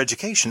higher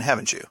education,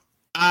 haven't you?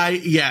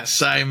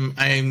 Yes, I'm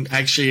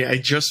actually, I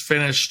just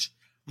finished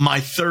my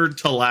third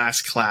to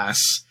last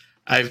class.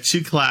 I have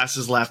 2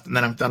 classes left and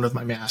then I'm done with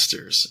my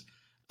master's.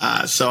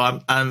 So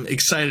I'm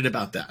excited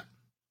about that.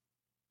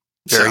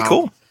 Very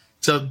cool.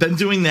 So I've been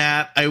doing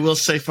that. I will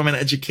say from an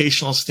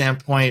educational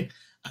standpoint,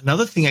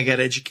 another thing I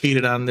got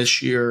educated on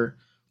this year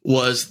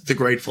was the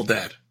Grateful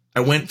Dead.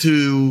 I went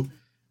to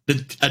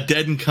a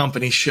Dead &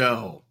 Company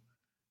show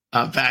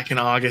back in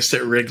August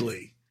at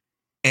Wrigley,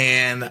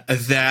 and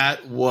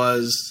that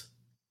was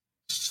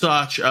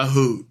such a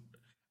hoot.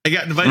 I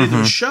got invited to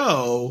a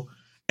show,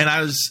 and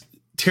I was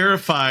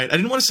terrified. I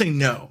didn't want to say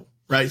no,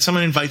 right?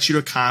 Someone invites you to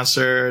a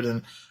concert,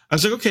 and I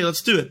was like, okay,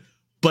 let's do it.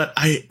 But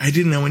I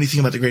didn't know anything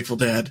about the Grateful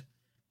Dead.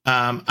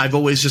 I've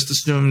always just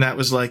assumed that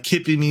was like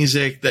hippie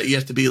music that you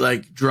have to be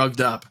like drugged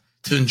up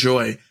to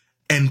enjoy.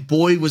 And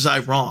boy, was I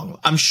wrong.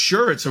 I'm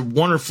sure it's a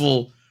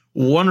wonderful,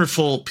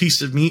 wonderful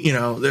piece of me. You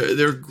know,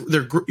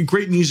 they're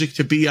great music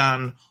to be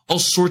on all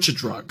sorts of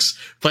drugs.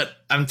 But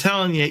I'm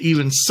telling you,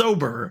 even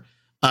sober,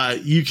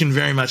 you can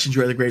very much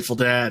enjoy the Grateful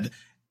Dead.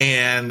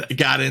 And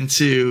got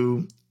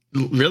into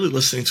really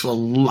listening to a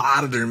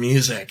lot of their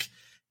music.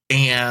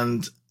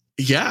 And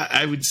yeah,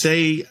 I would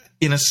say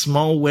in a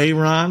small way,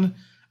 Ron,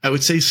 I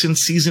would say since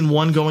season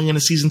 1 going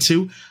into season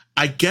 2,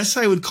 I guess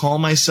I would call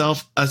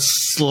myself a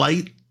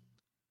slight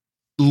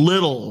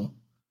little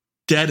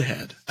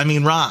deadhead. I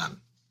mean, Ron,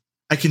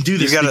 I can do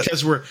this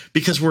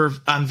because we're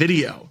on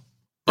video.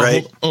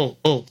 Right.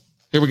 Oh,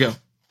 here we go.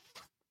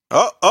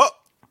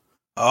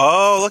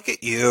 Oh, look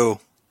at you.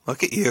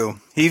 Look at you.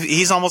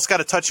 He's almost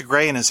got a touch of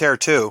gray in his hair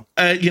too.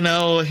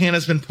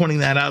 Hannah's been pointing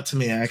that out to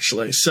me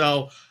actually.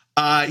 So,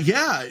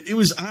 yeah, it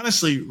was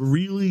honestly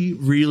really,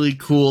 really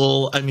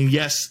cool. I mean,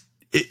 yes,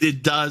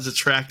 it does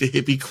attract a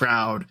hippie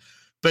crowd,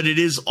 but it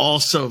is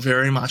also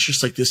very much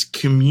just like this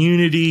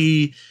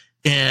community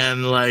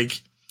and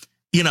like,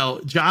 you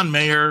know, John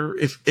Mayer,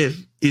 if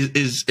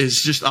is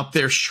just up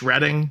there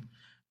shredding.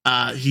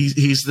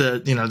 He's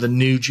the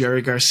new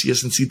Jerry Garcia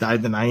since he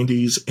died in the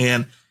 90s.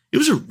 And it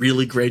was a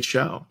really great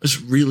show. It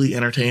was really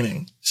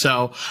entertaining.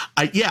 So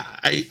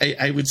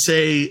I would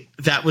say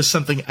that was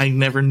something I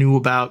never knew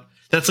about.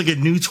 That's like a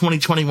new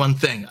 2021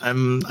 thing. I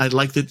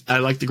like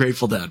the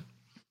Grateful Dead.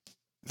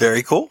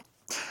 Very cool.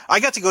 I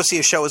got to go see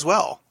a show as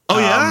well. Oh,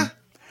 yeah?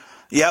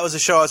 Yeah, it was a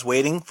show I was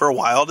waiting for a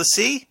while to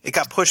see. It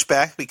got pushed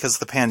back because of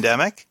the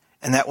pandemic.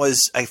 And that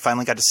was, I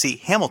finally got to see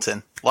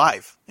Hamilton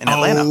live in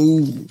Atlanta.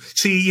 Oh,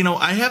 see,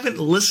 I haven't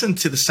listened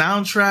to the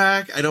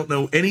soundtrack. I don't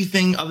know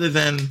anything other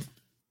than,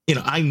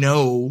 I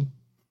know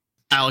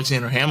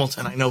Alexander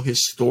Hamilton. I know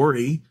his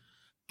story.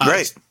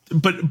 Right.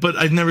 But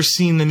I've never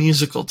seen the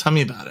musical. Tell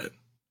me about it.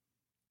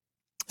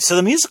 So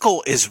the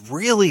musical is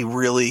really,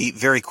 really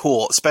very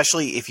cool,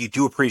 especially if you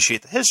do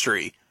appreciate the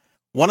history.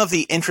 One of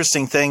the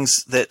interesting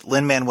things that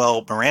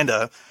Lin-Manuel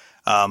Miranda,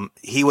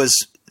 he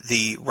was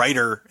the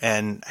writer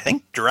and I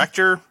think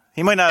director.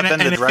 He might not have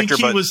been the director,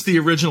 but he was the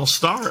original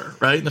star,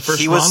 right? In the first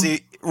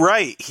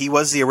run? He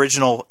was the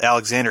original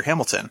Alexander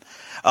Hamilton.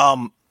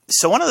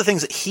 So one of the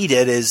things that he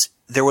did is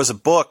there was a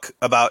book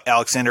about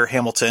Alexander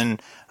Hamilton.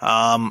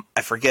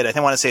 I forget. I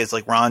want to say it's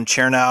like Ron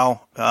Chernow.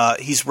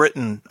 He's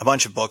written a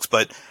bunch of books,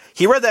 but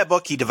he read that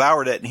book, he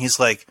devoured it, and he's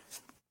like,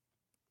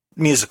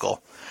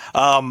 musical.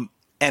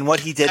 And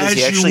what he did is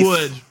he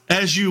actually...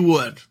 As you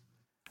would.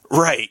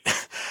 Right.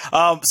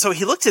 So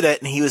he looked at it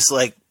and he was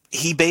like,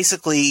 he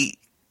basically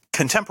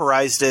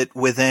contemporized it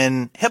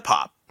within hip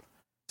hop.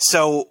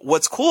 So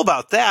what's cool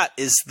about that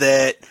is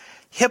that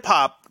hip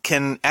hop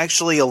can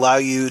actually allow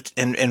you,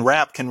 and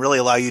rap can really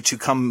allow you to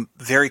come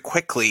very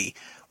quickly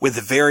with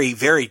a very,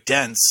 very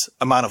dense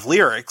amount of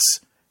lyrics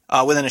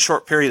within a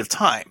short period of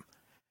time.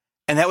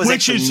 And that was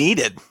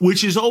needed.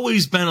 Which has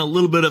always been a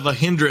little bit of a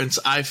hindrance,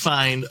 I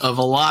find, of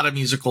a lot of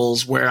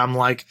musicals where I'm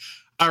like,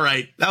 all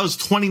right, that was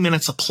 20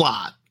 minutes of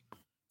plot.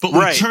 But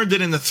we turned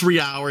it into 3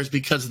 hours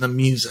because of the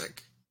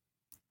music.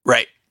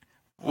 Right.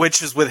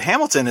 Which is with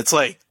Hamilton, it's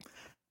like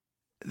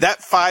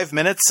that 5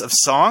 minutes of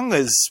song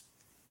is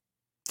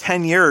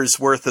 10 years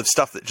worth of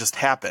stuff that just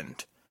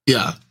happened.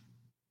 Yeah.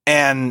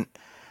 And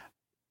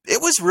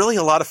it was really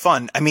a lot of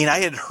fun. I mean, I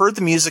had heard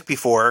the music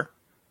before,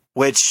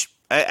 which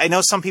I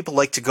know some people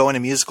like to go into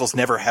musicals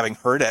never having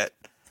heard it.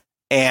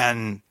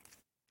 And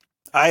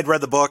I had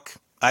read the book.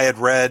 I had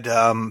read,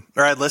 or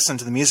I'd listened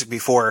to the music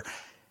before.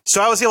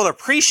 So I was able to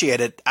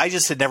appreciate it. I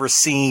just had never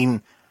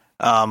seen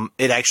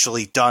it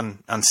actually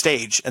done on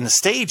stage. And the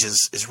stage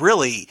is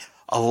really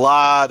a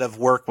lot of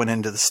work went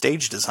into the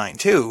stage design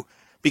too.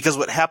 Because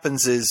what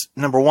happens is,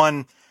 number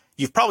one,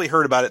 you've probably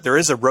heard about it. There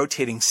is a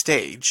rotating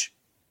stage,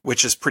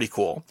 which is pretty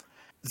cool.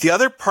 The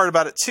other part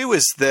about it too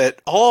is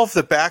that all of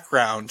the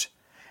background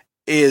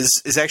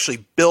is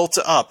actually built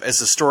up as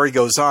the story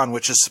goes on,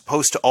 which is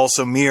supposed to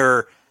also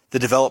mirror the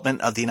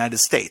development of the United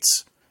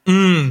States.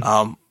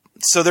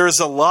 So there's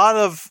a lot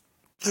of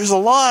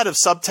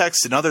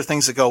subtext and other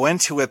things that go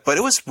into it, but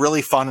it was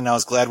really fun, and I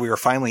was glad we were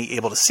finally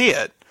able to see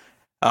it.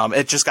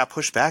 It just got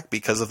pushed back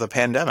because of the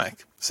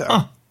pandemic.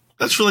 So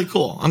that's really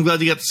cool. I'm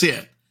glad you got to see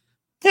it.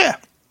 Yeah.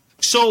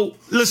 So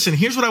listen,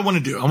 here's what I want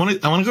to do. I want to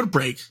go to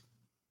break.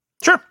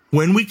 Sure.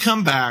 When we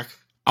come back,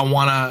 I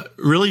want to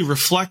really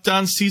reflect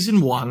on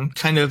season 1,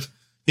 kind of,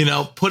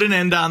 put an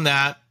end on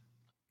that.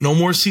 No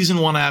more season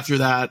 1 after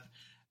that.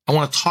 I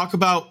want to talk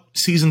about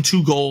season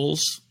 2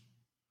 goals,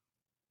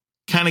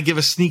 kind of give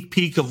a sneak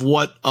peek of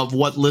what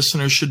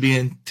listeners should be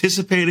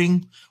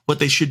anticipating, what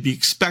they should be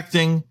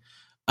expecting.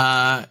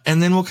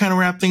 And then we'll kind of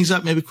wrap things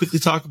up, maybe quickly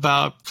talk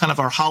about kind of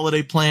our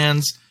holiday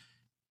plans,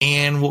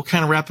 and we'll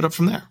kind of wrap it up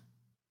from there.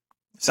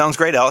 Sounds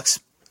great, Alex.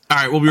 All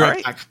right, we'll be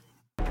right back.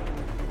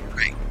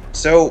 Great.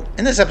 So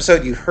in this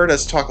episode, you heard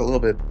us talk a little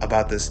bit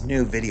about this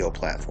new video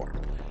platform.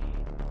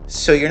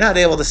 So you're not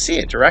able to see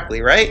it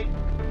directly, right?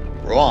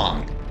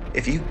 Wrong.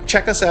 If you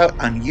check us out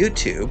on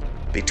YouTube,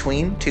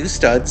 Between Two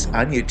Studs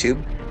on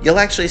YouTube, you'll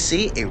actually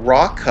see a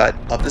raw cut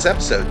of this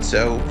episode.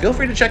 So feel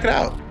free to check it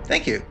out.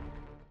 Thank you.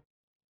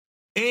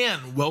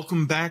 And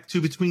welcome back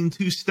to Between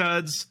Two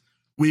Studs.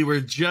 We were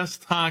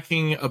just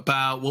talking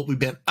about what we've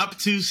been up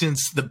to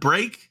since the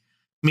break,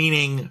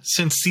 meaning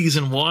since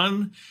season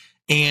 1.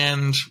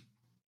 And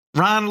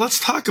Ron, let's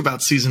talk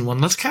about season 1.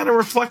 Let's kind of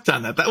reflect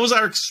on that. That was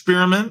our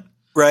experiment.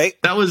 Right.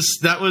 That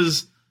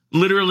was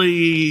literally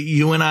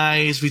you and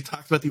I, as we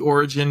talked about the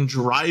origin,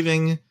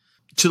 driving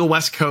to the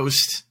West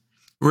Coast,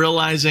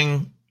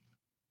 realizing,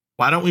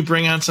 why don't we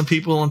bring on some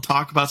people and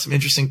talk about some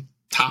interesting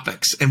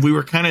topics? And we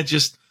were kind of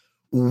just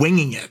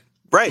winging it.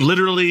 Right.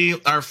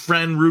 Literally, our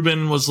friend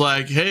Ruben was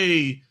like,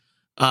 hey,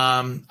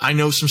 I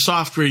know some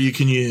software you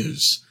can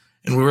use.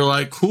 And we were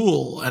like,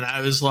 cool. And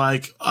I was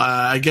like,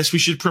 I guess we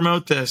should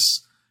promote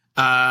this.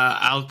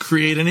 I'll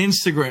create an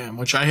Instagram,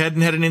 which I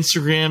hadn't had an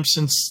Instagram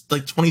since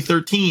like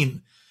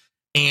 2013.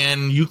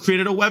 And you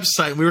created a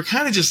website. We were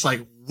kind of just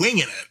like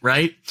winging it,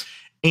 right?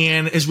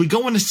 And as we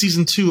go into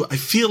season 2, I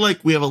feel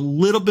like we have a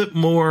little bit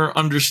more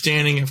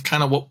understanding of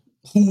kind of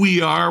who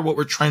we are, what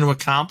we're trying to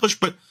accomplish.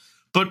 But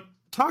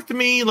talk to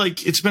me,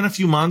 like, it's been a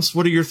few months.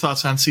 What are your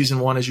thoughts on season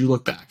 1 as you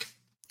look back?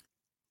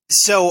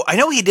 So I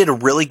know he did a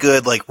really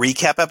good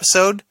recap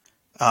episode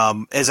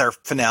as our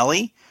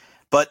finale,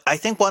 but I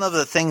think one of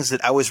the things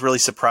that I was really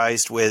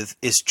surprised with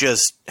is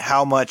just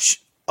how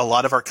much a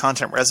lot of our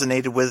content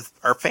resonated with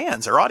our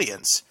fans, our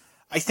audience.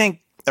 I think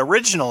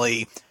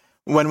originally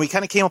when we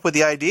kind of came up with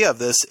the idea of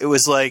this, it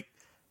was like,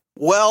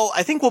 Well,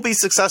 I think we'll be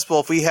successful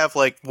if we have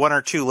like 1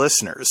 or 2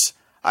 listeners.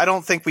 I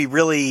don't think we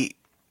really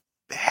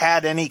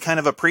had any kind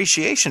of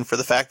appreciation for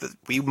the fact that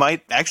we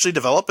might actually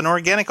develop an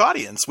organic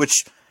audience,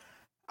 which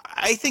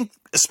I think,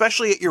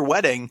 especially at your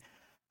wedding,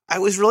 I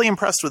was really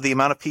impressed with the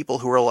amount of people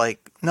who were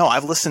like, no,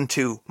 I've listened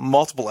to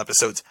multiple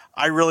episodes.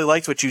 I really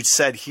liked what you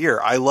said here.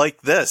 I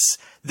like this.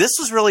 This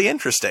was really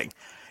interesting.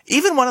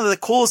 Even one of the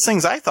coolest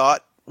things I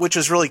thought, which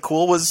was really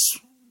cool, was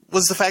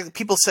the fact that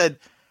people said,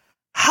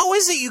 how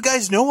is it you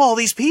guys know all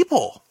these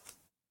people?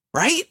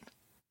 Right?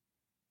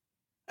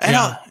 And,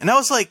 Yeah. and I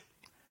was like,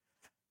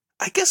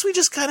 I guess we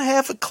just kind of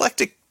have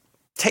eclectic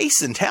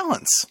tastes and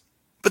talents.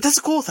 But that's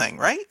a cool thing,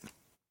 right?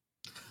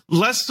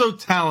 Less so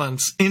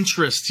talents,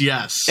 interest,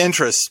 yes.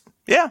 Interest.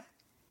 Yeah.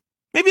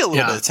 Maybe a little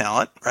Yeah. bit of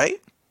talent,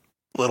 right?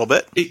 A little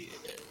bit.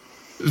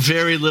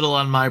 Very little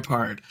on my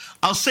part.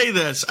 I'll say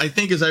this. I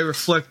think as I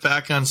reflect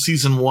back on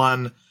season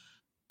 1,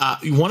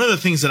 one of the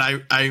things that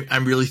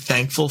I'm really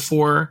thankful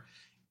for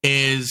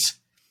is,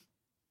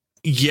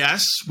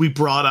 yes, we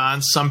brought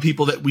on some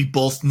people that we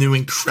both knew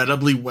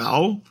incredibly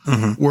well.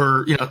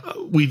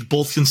 We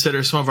both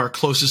consider some of our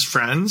closest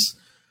friends.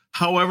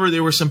 However,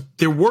 there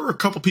were a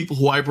couple people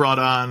who I brought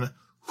on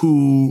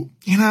who,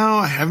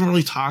 I haven't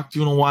really talked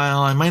to in a while.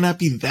 I might not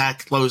be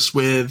that close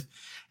with.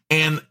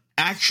 And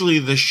actually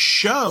the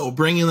show,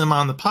 bringing them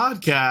on the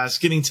podcast,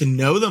 getting to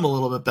know them a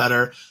little bit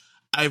better,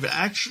 I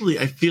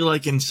feel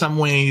like in some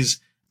ways,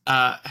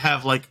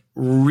 have like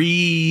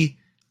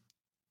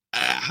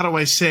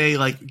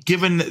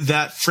given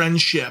that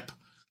friendship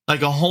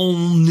like a whole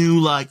new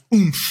like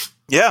oomph.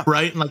 Yeah.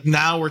 Right. And like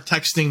now we're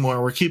texting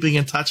more, we're keeping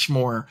in touch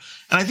more.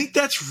 And I think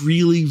that's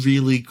really,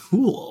 really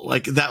cool.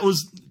 Like that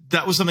was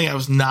something I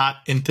was not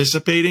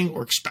anticipating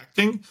or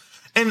expecting.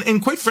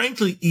 And quite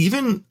frankly,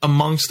 even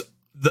amongst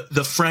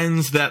the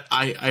friends that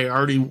I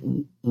already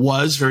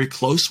was very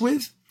close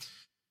with,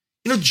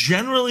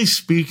 generally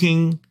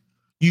speaking,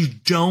 you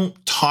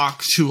don't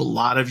talk to a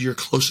lot of your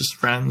closest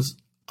friends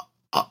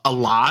a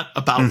lot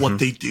about what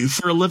they do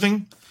for a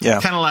living. Yeah.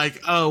 Kind of like,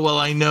 oh, well,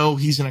 I know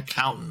he's an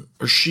accountant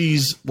or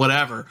she's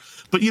whatever.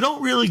 But you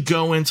don't really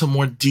go into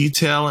more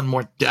detail and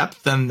more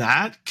depth than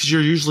that because you're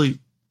usually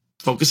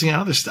focusing on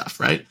other stuff,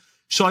 right?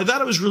 So I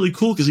thought it was really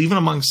cool because even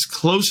amongst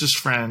closest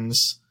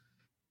friends,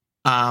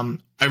 I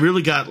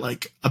really got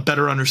like a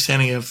better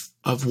understanding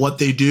of what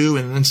they do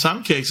and in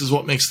some cases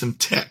what makes them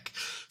tick.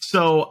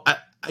 So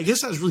I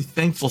guess I was really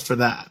thankful for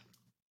that.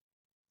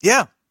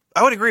 Yeah,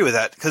 I would agree with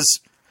that because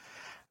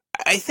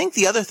I think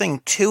the other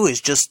thing too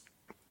is just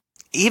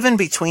even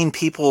between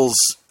people's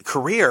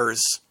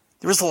careers,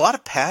 there was a lot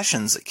of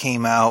passions that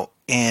came out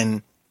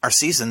in our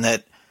season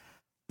that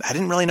I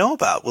didn't really know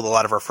about with a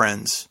lot of our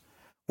friends,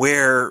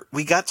 where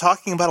we got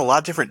talking about a lot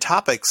of different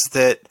topics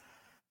that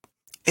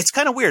it's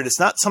kind of weird. It's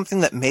not something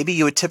that maybe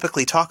you would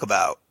typically talk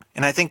about.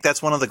 And I think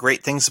that's one of the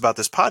great things about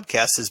this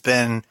podcast has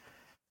been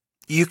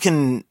you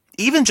can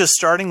even just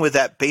starting with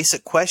that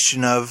basic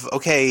question of,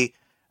 okay,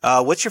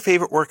 what's your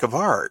favorite work of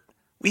art?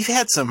 We've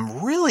had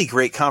some really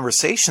great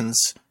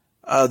conversations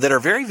that are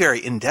very,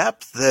 very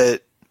in-depth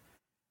that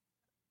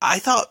I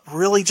thought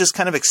really just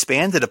kind of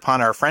expanded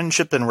upon our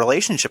friendship and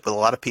relationship with a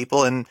lot of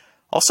people and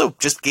also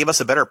just gave us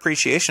a better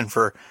appreciation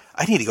for,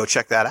 I need to go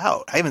check that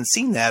out. I haven't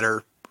seen that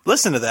or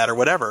listened to that or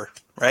whatever,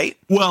 right?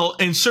 Well,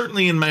 and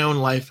certainly in my own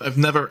life, I've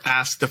never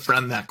asked a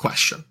friend that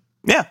question.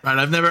 Yeah. Right.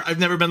 I've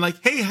never been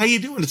like, hey, how you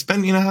doing? It's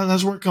been,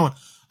 how's work going?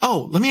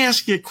 Oh, let me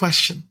ask you a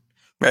question.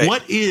 Right.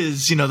 What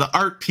is, the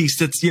art piece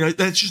that's,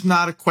 that's just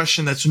not a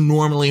question that's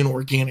normally an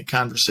organic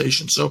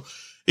conversation. So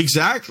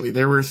exactly.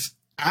 There were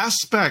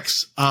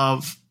aspects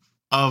of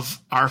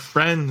our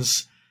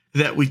friends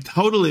that we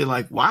totally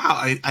like, wow,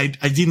 I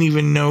didn't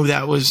even know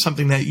that was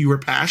something that you were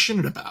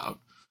passionate about.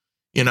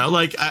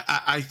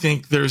 I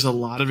think there's a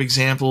lot of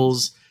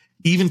examples,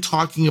 even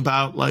talking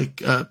about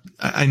like,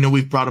 I know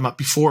we've brought him up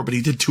before, but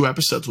he did 2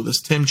 episodes with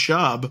us, Tim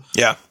Chubb,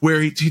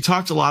 where he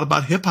talked a lot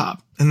about hip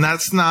hop. And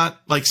that's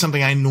not like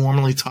something I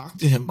normally talk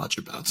to him much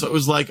about. So it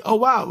was like, oh,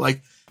 wow,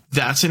 like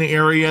that's an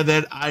area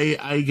that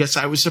I guess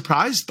I was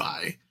surprised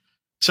by.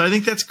 So I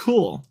think that's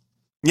cool.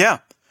 Yeah.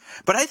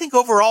 But I think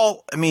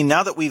overall, I mean,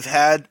 now that we've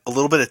had a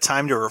little bit of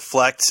time to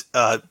reflect,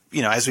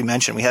 as we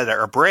mentioned, we had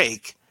our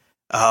break.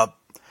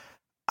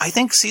 I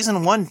think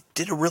season 1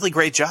 did a really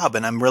great job,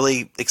 and I'm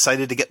really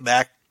excited to get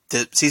back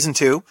to season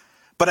 2.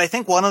 But I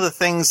think one of the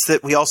things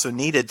that we also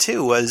needed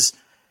too was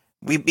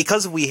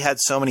because we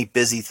had so many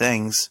busy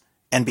things,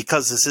 and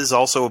because this is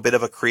also a bit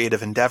of a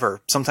creative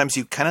endeavor, sometimes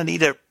you kind of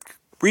need to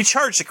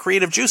recharge the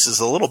creative juices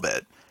a little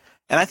bit.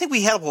 And I think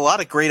we have a lot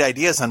of great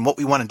ideas on what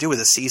we want to do with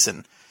this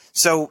season.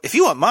 So if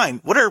you want mine,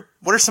 what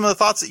are some of the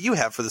thoughts that you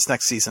have for this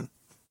next season?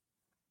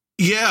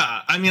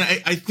 Yeah, I mean,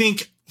 I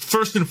think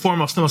first and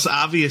foremost, the most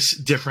obvious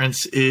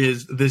difference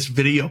is this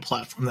video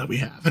platform that we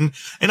have. And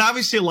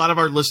obviously a lot of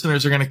our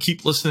listeners are going to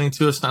keep listening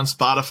to us on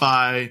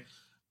Spotify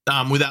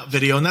without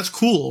video, and that's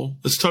cool.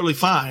 That's totally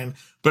fine.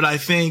 But I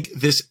think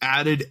this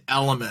added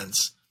element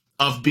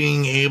of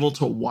being able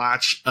to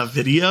watch a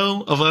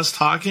video of us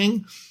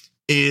talking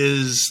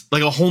is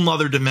like a whole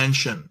nother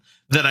dimension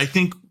that I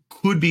think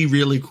could be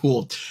really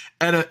cool.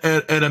 At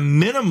a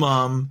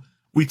minimum,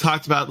 we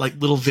talked about like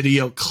little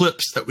video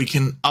clips that we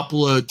can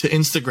upload to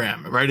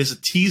Instagram, right, as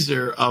a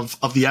teaser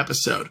of the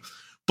episode.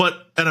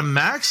 But at a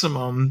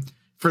maximum,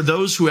 for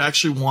those who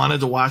actually wanted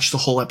to watch the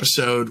whole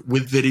episode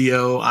with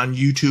video on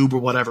YouTube or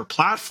whatever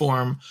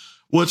platform,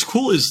 what's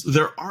cool is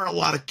there are a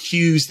lot of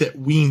cues that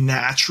we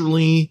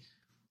naturally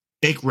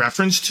make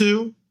reference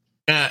to.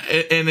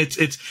 And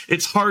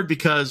it's hard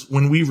because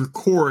when we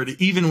record,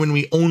 even when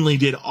we only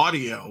did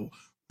audio,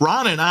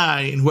 Ron and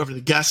I and whoever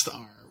the guests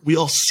are, we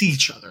all see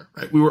each other,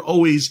 right? We were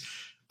always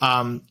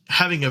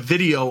having a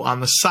video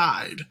on the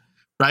side,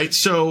 right?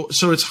 So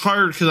it's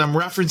hard because I'm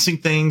referencing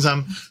things.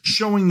 I'm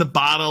showing the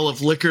bottle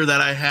of liquor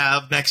that I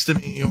have next to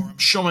me, or I'm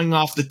showing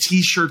off the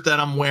T-shirt that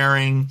I'm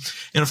wearing.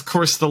 And of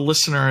course, the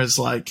listener is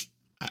like,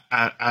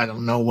 I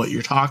don't know what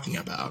you're talking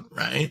about,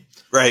 right?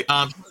 Right.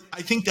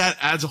 I think that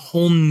adds a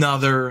whole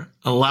nother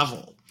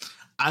level.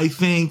 I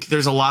think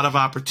there's a lot of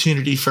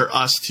opportunity for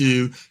us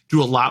to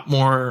do a lot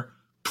more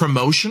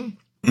promotion,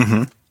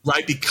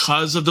 right?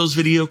 Because of those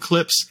video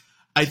clips.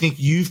 I think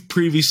you've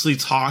previously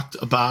talked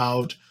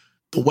about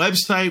the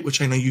website,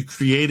 which I know you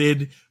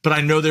created, but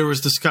I know there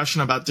was discussion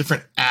about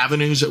different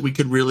avenues that we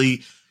could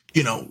really,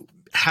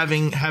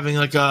 having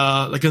like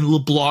a little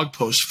blog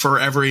post for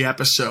every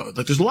episode.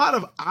 Like there's a lot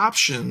of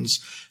options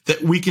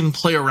that we can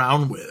play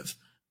around with.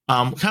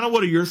 Kind of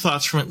what are your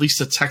thoughts from at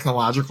least a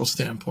technological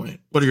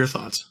standpoint? What are your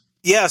thoughts?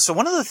 Yeah, so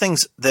one of the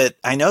things that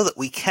I know that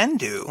we can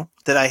do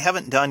that I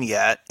haven't done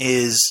yet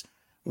is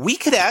we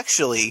could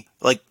actually,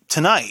 like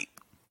tonight,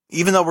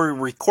 even though we're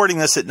recording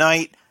this at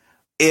night,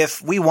 if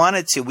we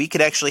wanted to, we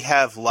could actually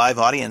have live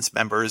audience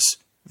members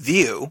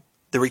view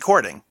the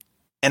recording.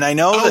 And I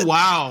know that,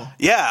 wow.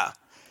 Yeah.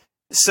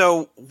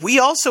 So we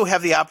also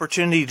have the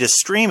opportunity to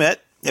stream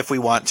it if we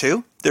want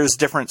to. There's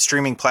different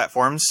streaming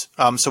platforms.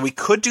 So we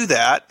could do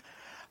that.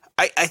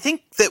 I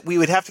think that we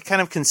would have to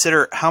kind of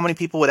consider how many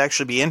people would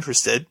actually be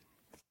interested,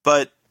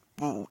 but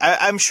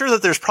I'm sure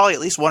that there's probably at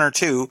least one or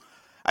two.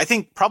 I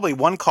think probably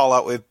one call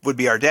out would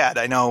be our dad.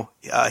 I know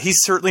he's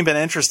certainly been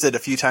interested a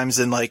few times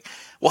in like,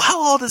 well,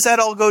 how all does that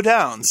all go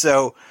down?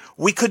 So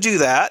we could do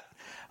that.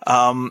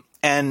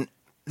 And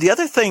the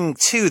other thing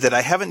too that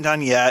I haven't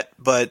done yet,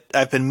 but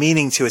I've been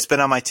meaning to, it's been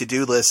on my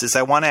to-do list, is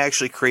I want to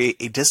actually create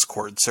a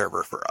Discord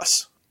server for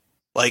us,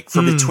 like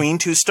for Between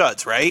Two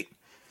Studs, right?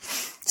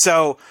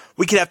 So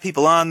we could have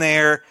people on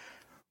there,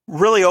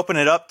 really open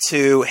it up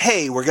to,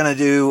 hey, we're going to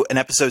do an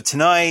episode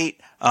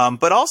tonight,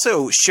 but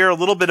also share a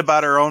little bit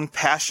about our own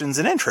passions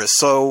and interests.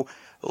 So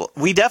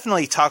we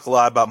definitely talk a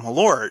lot about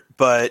Malort,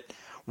 but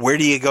where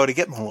do you go to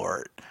get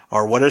Malort?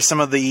 Or what are some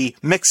of the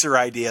mixer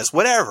ideas,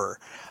 whatever.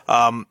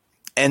 And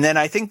then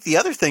I think the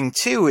other thing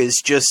too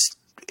is just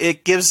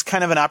it gives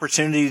kind of an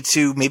opportunity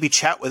to maybe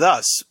chat with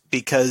us,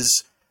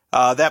 because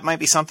that might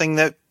be something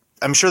that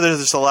I'm sure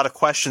there's a lot of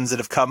questions that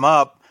have come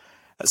up.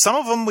 Some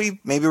of them we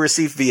maybe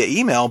received via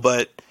email,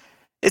 but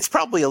it's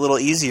probably a little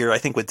easier, I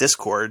think, with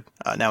Discord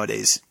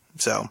nowadays.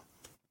 So,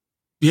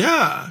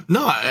 yeah,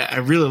 no, I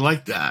really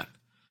like that.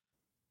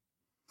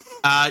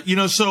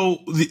 So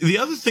the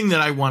other thing that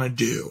I want to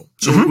do,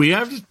 so we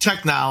have the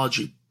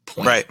technology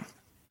point, right?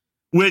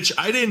 Which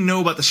I didn't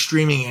know about the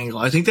streaming angle.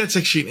 I think that's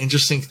actually an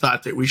interesting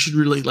thought that we should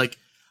really like.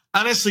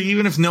 Honestly,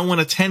 even if no one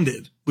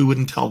attended, we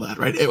wouldn't tell that,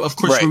 right? Of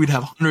course, right. We would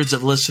have hundreds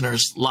of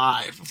listeners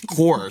live, of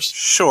course.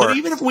 Sure. But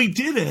even if we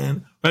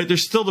didn't, right,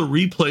 there's still the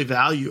replay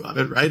value of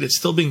it, right? It's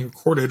still being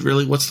recorded.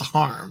 Really, what's the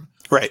harm?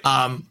 Right.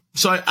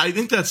 So I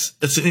think that's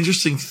an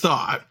interesting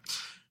thought.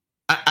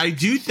 I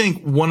do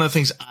think one of the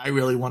things I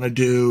really want to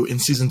do in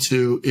season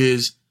 2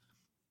 is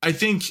I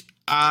think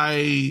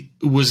I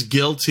was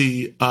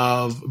guilty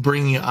of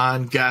bringing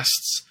on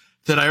guests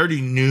that I already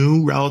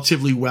knew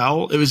relatively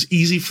well. It was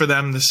easy for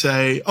them to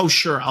say, "Oh,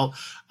 sure,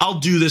 I'll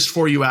do this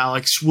for you,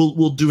 Alex.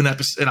 We'll do an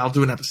episode, and I'll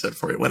do an episode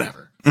for you,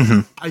 whatever."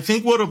 I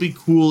think what'll be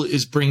cool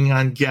is bringing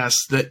on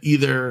guests that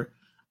either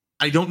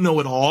I don't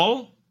know at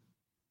all,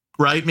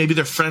 right? Maybe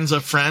they're friends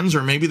of friends,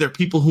 or maybe they're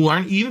people who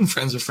aren't even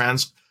friends of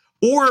friends,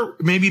 or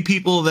maybe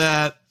people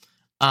that,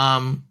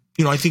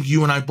 I think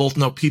you and I both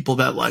know people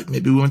that like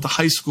maybe we went to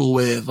high school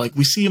with, like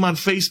we see them on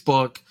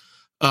Facebook.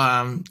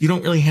 You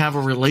don't really have a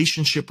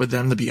relationship with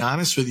them, to be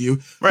honest with you,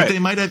 right. But they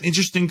might have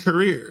interesting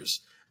careers.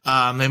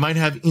 They might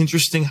have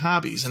interesting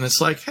hobbies. And it's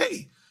like,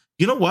 hey,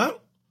 you know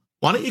what?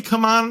 Why don't you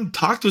come on and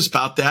talk to us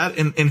about that?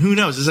 And who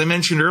knows, as I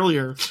mentioned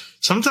earlier,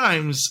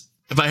 sometimes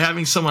by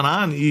having someone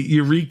on,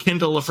 you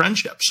rekindle a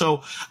friendship.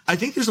 So I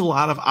think there's a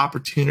lot of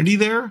opportunity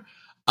there.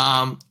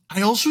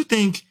 I also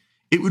think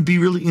it would be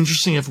really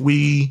interesting if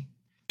we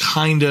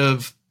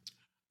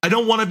I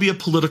don't want to be a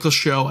political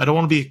show. I don't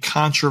want to be a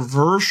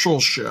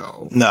controversial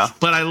show. No.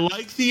 But I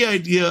like the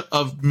idea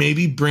of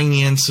maybe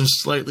bringing in some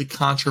slightly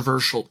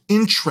controversial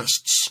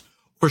interests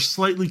or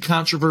slightly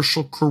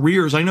controversial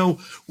careers. I know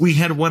we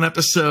had one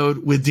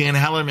episode with Dan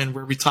Hellerman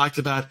where we talked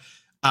about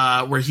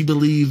where he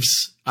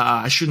believes,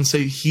 I shouldn't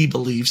say he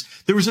believes,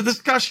 there was a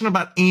discussion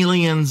about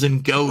aliens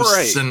and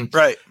ghosts and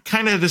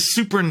kind of the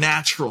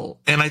supernatural.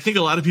 And I think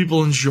a lot of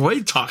people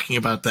enjoyed talking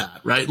about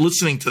that, right?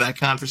 Listening to that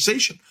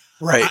conversation.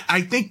 Right.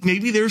 I think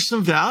maybe there's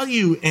some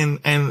value in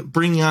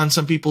bringing on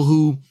some people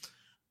who,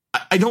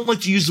 I don't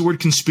like to use the word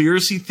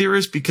conspiracy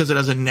theorist because it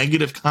has a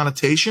negative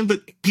connotation,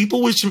 but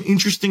people with some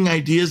interesting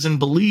ideas and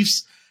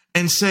beliefs,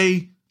 and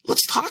say,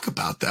 let's talk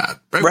about that.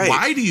 Right?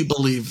 Why do you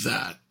believe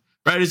that?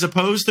 Right. As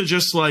opposed to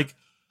just like,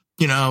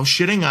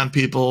 shitting on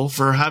people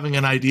for having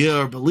an idea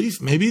or belief.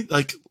 Maybe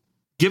like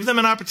give them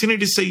an opportunity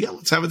to say, yeah,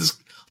 let's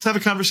have a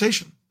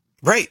conversation.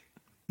 Right.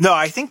 No,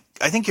 I think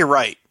you're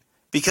right,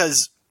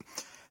 because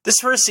this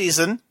first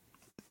season,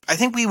 I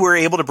think we were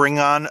able to bring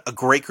on a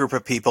great group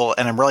of people,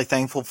 and I'm really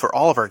thankful for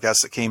all of our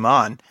guests that came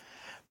on.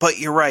 But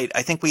you're right.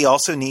 I think we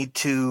also need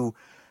to,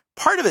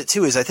 part of it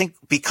too is I think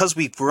because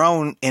we've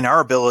grown in our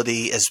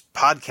ability as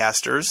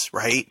podcasters,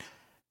 right?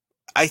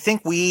 I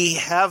think we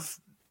have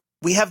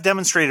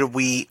demonstrated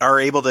we are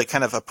able to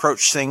kind of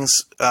approach things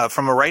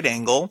from a right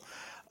angle,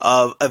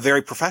 a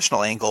very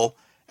professional angle.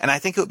 And I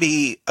think it would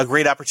be a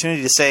great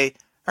opportunity to say,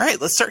 all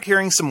right, let's start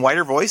hearing some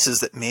wider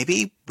voices that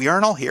maybe we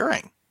aren't all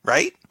hearing,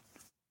 right?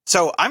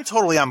 So I'm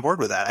totally on board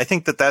with that. I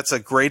think that that's a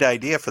great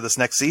idea for this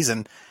next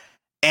season.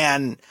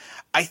 And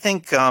I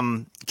think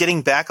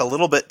getting back a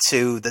little bit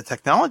to the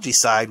technology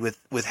side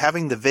with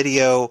having the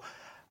video,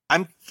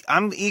 I'm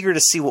eager to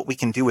see what we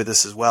can do with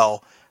this as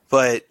well.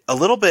 But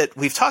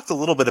we've talked a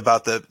little bit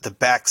about the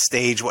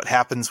backstage, what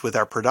happens with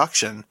our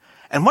production.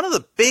 And one of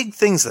the big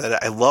things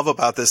that I love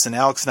about this, and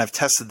Alex and I've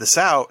tested this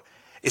out,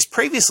 is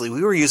previously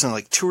we were using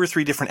like 2 or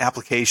 3 different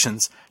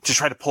applications to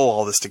try to pull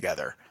all this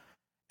together.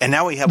 And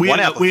now we have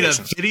one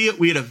application.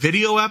 We had a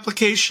video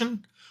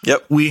application.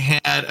 Yep. We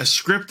had a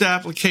script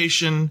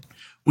application.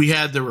 We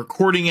had the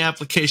recording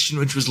application,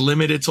 which was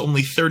limited to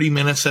only 30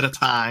 minutes at a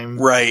time.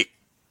 Right.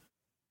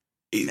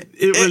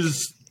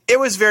 It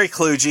was very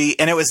kludgy,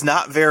 and it was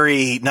not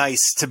very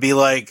nice to be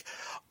like,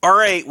 all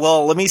right,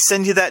 well, let me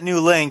send you that new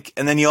link,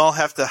 and then you all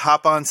have to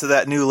hop onto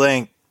that new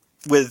link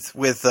with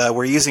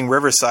we're using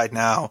Riverside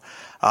now.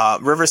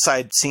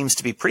 Riverside seems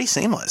to be pretty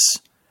seamless.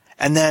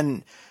 And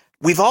then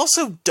we've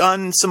also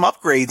done some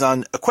upgrades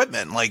on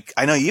equipment. Like,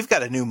 I know you've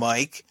got a new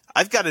mic.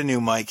 I've got a new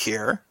mic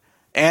here.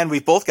 And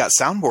we've both got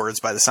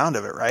soundboards by the sound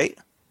of it, right?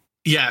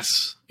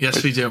 Yes,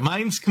 we do.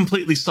 Mine's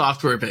completely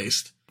software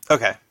based.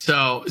 Okay.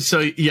 So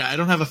yeah, I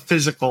don't have a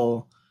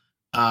physical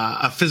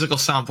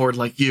soundboard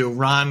like you.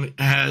 Ron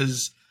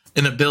has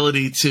an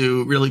ability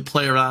to really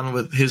play around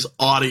with his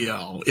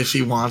audio if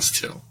he wants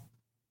to.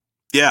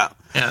 Yeah.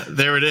 Yeah,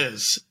 there it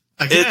is.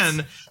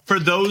 Again, for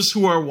those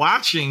who are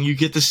watching, you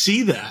get to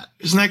see that.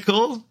 Isn't that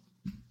cool?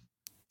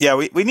 Yeah,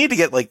 we need to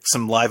get like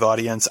some live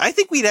audience. I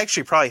think we'd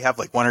actually probably have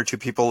like 1 or 2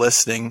 people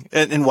listening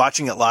and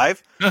watching it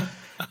live.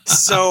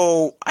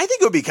 So I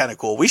think it would be kind of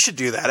cool. We should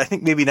do that. I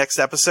think maybe next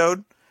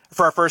episode,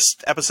 for our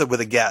first episode with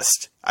a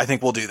guest, I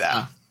think we'll do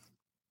that.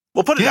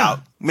 We'll put it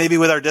out, maybe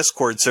with our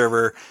Discord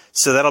server.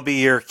 So that'll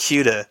be your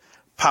cue to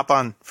pop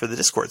on for the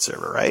Discord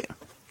server, right?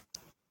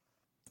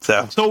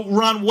 So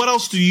Ron, what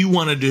else do you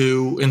want to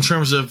do in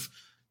terms of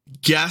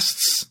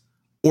guests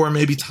or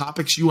maybe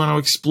topics you want to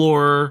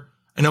explore?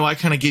 I know I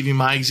kind of gave you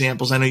my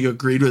examples. I know you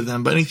agreed with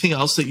them, but anything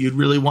else that you'd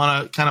really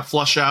want to kind of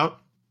flush out?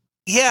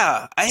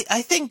 Yeah,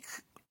 I think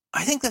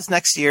this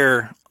next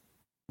year,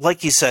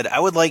 like you said, I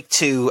would like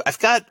to. I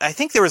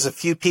think there was a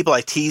few people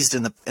I teased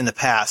in the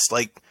past.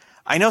 Like,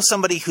 I know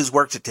somebody who's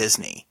worked at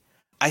Disney.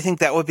 I think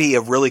that would be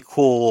a really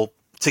cool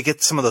to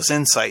get some of those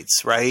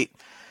insights, right?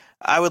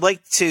 I would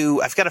like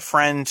to. I've got a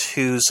friend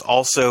who's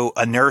also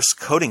a nurse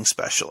coding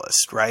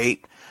specialist,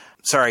 right?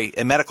 Sorry,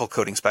 a medical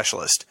coding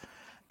specialist.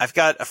 I've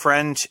got a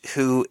friend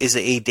who is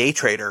a day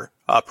trader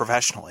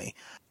professionally.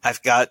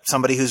 I've got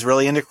somebody who's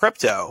really into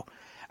crypto.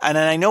 And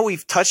I know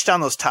we've touched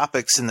on those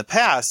topics in the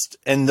past,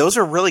 and those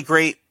are really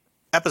great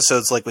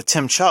episodes, like with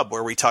Tim Chubb,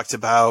 where we talked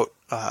about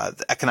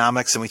the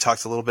economics and we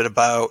talked a little bit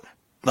about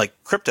like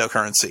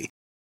cryptocurrency.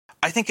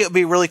 I think it would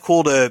be really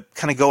cool to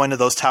kind of go into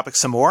those topics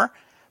some more.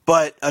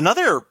 But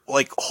another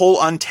like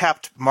whole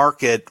untapped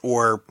market,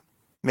 or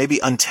maybe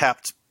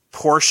untapped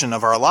portion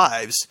of our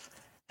lives,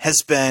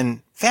 has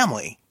been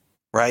family,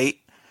 right?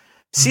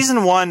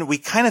 Season 1, we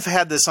kind of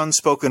had this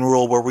unspoken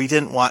rule where we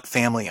didn't want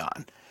family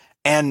on.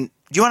 And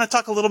do you want to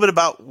talk a little bit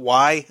about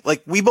why?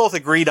 Like, we both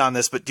agreed on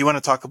this, but do you want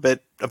to talk a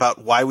bit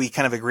about why we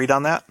kind of agreed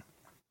on that?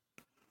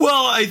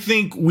 Well, I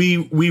think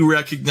we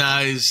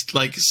recognized,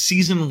 like,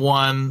 season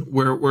 1,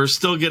 we're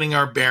still getting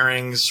our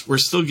bearings. We're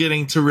still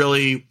getting to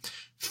really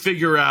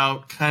figure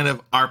out kind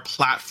of our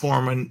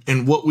platform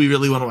and what we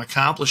really want to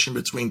accomplish in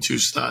between two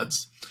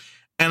studs.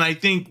 And I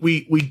think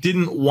we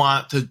didn't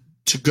want to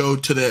go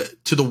to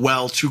the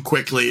well too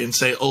quickly and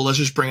say, oh, let's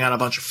just bring on a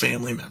bunch of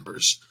family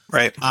members.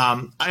 Right.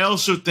 I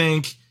also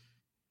think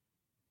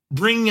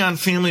bringing on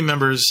family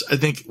members, I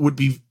think, would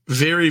be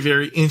very,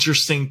 very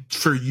interesting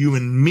for you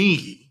and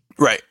me.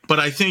 Right. But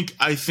I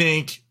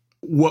think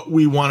what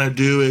we want to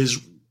do is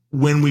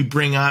when we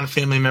bring on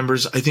family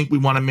members, I think we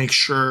want to make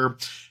sure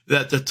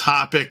that the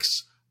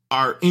topics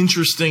are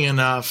interesting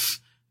enough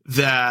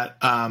that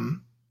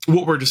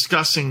what we're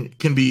discussing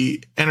can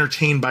be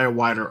entertained by a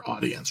wider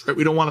audience, right?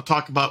 We don't want to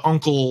talk about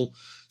Uncle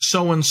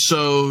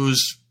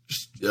So-and-so's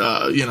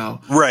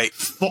right.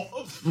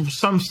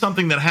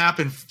 Something that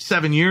happened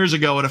 7 years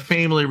ago at a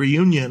family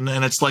reunion.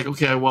 And it's like,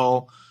 okay,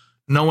 well,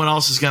 no one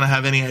else is going to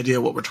have any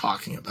idea what we're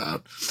talking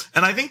about.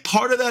 And I think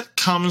part of that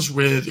comes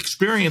with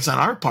experience on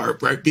our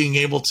part, right? Being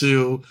able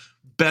to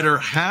better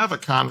have a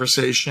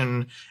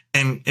conversation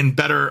and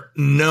better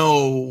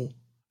know.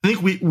 I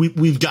think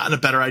we've gotten a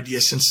better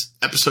idea since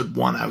episode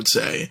 1, I would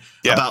say,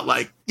 about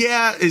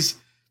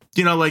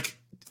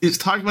is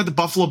talking about the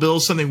Buffalo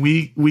Bills something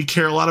we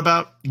care a lot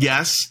about?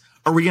 Yes.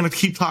 Are we going to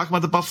keep talking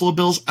about the Buffalo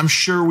Bills? I'm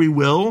sure we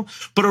will.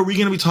 But are we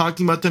going to be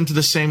talking about them to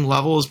the same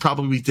level as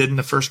probably we did in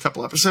the first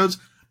couple episodes?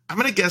 I'm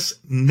going to guess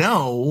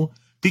no,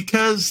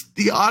 because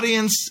the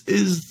audience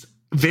is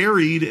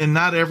varied and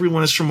not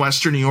everyone is from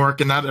Western New York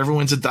and not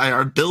everyone's a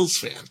diehard Bills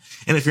fan.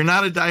 And if you're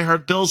not a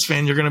diehard Bills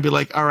fan, you're going to be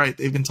like, all right,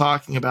 they've been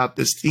talking about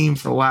this team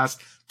for the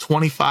last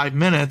 25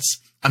 minutes.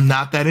 I'm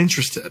not that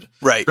interested.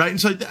 Right. Right. And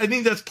so I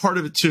think that's part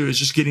of it too, is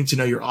just getting to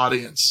know your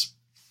audience.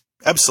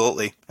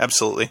 Absolutely.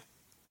 Absolutely.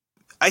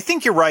 I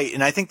think you're right.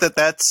 And I think that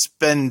that's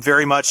been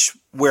very much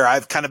where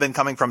I've kind of been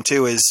coming from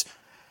too, is,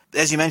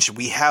 as you mentioned,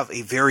 we have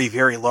a very,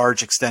 very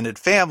large extended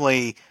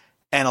family,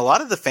 and a lot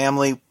of the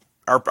family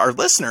are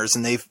listeners,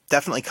 and they've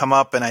definitely come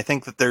up. And I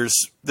think that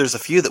there's a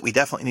few that we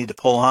definitely need to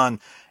pull on,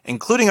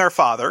 including our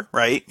father,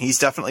 right? He's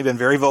definitely been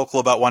very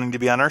vocal about wanting to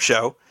be on our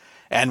show,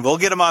 and we'll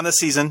get him on this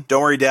season.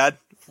 Don't worry, Dad.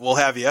 We'll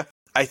have you.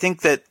 I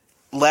think that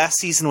last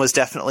season was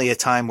definitely a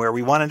time where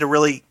we wanted to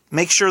really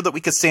make sure that we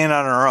could stand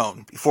on our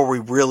own before we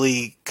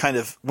really kind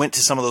of went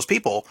to some of those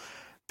people,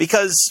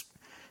 because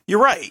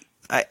you're right.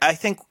 I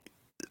think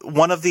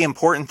one of the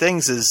important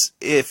things is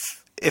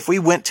if we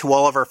went to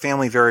all of our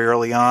family very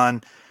early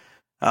on,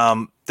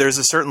 there's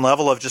a certain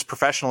level of just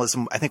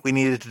professionalism I think we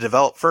needed to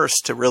develop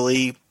first to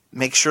really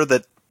make sure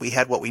that we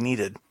had what we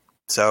needed.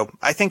 So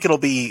I think it'll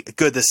be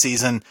good this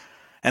season,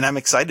 and I'm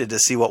excited to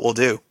see what we'll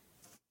do.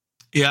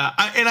 Yeah.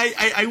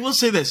 I will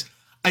say this.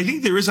 I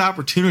think there is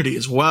opportunity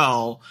as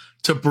well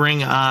to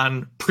bring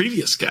on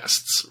previous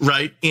guests,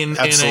 right? In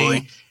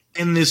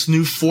this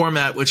new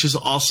format, which is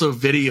also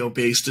video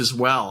based as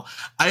well.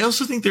 I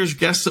also think there's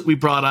guests that we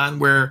brought on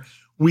where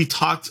we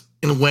talked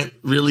and went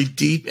really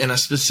deep in a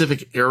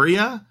specific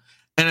area.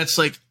 And it's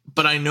like,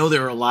 but I know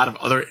there are a lot of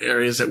other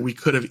areas that we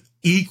could have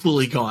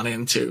equally gone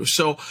into.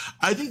 So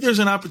I think there's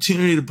an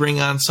opportunity to bring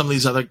on some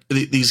of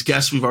these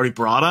guests we've already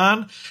brought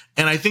on.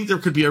 And I think there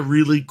could be a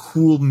really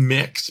cool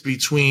mix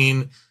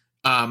between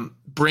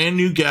brand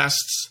new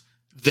guests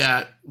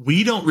that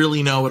we don't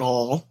really know at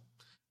all.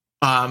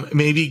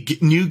 Maybe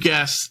new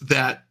guests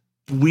that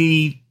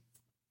we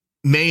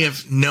may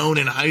have known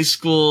in high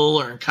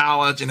school or in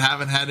college and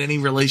haven't had any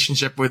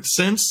relationship with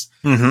since,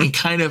 and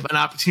kind of an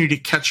opportunity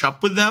to catch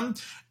up with them.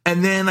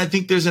 And then I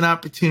think there's an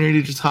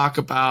opportunity to talk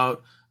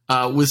about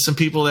with some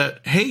people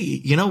that, hey,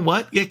 you know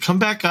what? Yeah, come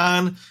back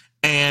on.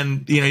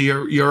 And,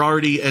 you're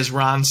already, as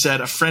Ron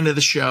said, a friend of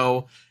the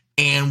show,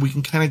 and we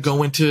can kind of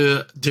go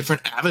into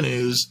different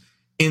avenues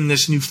in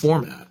this new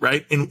format,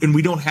 right? And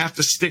we don't have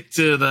to stick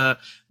to the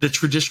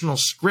traditional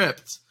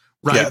script,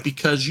 right? Yeah.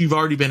 Because you've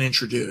already been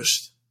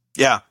introduced.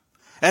 Yeah.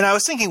 And I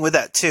was thinking with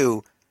that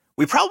too,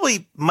 we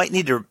probably might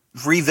need to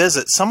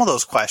revisit some of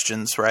those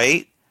questions,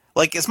 right?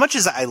 Like, as much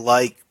as I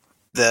like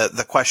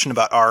the question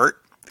about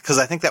art, because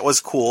I think that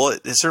was cool,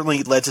 it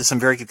certainly led to some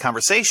very good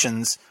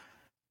conversations.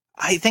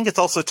 I think it's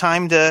also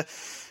time to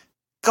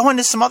go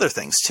into some other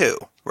things too,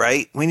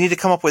 right? We need to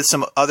come up with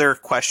some other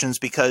questions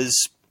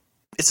because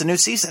it's a new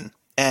season.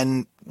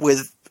 And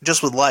with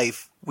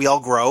life, we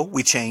all grow,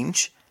 we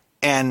change.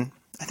 And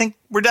I think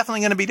we're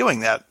definitely going to be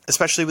doing that,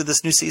 especially with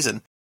this new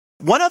season.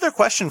 One other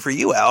question for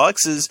you,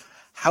 Alex, is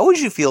how would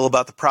you feel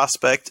about the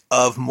prospect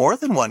of more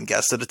than one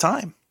guest at a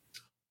time?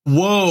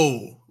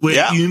 Whoa. Wait,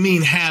 yeah. You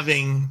mean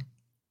having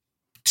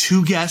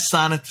two guests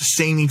on at the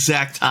same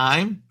exact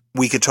time?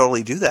 We could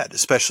totally do that,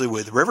 especially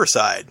with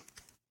Riverside.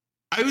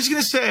 I was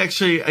going to say,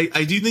 actually,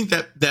 I do think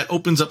that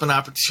opens up an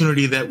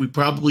opportunity that we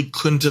probably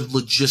couldn't have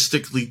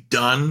logistically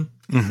done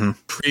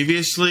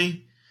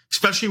previously,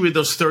 especially with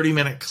those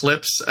 30-minute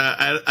clips.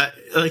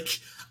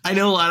 I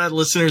know a lot of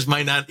listeners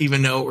might not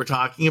even know what we're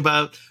talking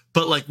about,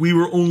 but like we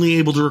were only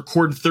able to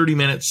record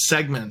 30-minute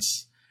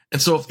segments.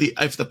 And so if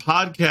the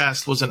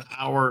podcast was an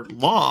hour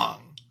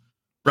long,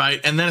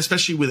 right, and then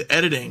especially with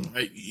editing,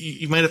 right,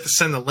 you might have to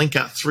send the link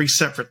out 3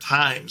 separate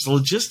times.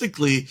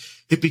 Logistically,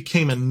 it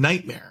became a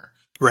nightmare.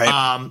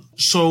 Right.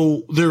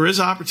 So there is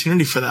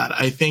opportunity for that.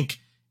 I think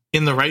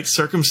in the right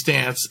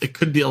circumstance, it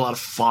could be a lot of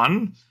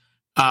fun.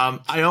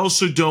 I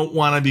also don't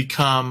want to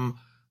become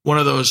one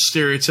of those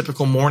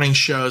stereotypical morning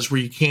shows where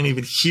you can't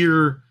even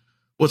hear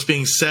what's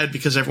being said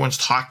because everyone's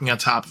talking on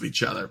top of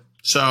each other.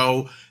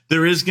 So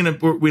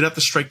we'd have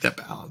to strike that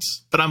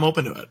balance, but I'm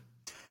open to it.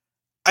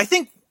 I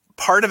think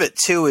part of it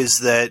too is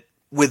that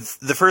with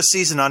the first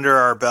season under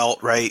our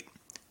belt, right,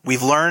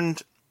 we've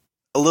learned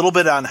a little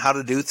bit on how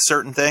to do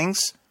certain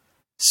things.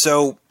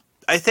 So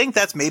I think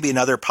that's maybe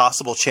another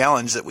possible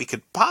challenge that we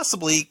could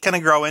possibly kind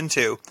of grow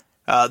into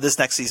this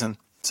next season.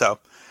 So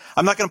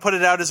I'm not going to put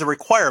it out as a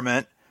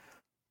requirement,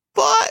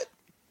 but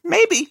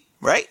maybe,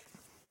 right?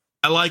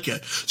 I like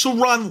it. So,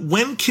 Ron,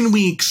 when can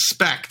we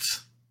expect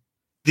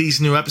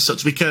these new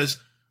episodes? Because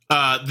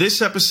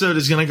this episode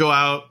is going to go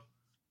out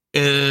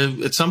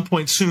at some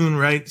point soon,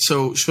 right?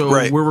 So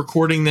right. We're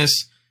recording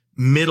this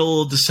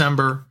middle of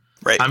December.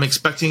 Right. I'm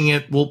expecting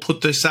it. We'll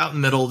put this out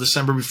in middle of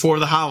December before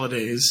the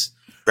holidays.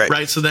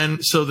 Right. So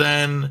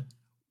then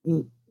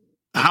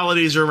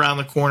holidays are around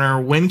the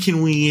corner. When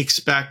can we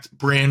expect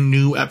brand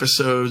new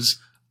episodes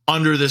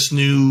under this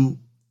new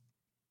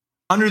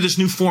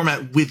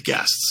format with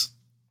guests?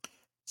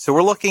 So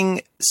we're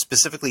looking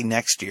specifically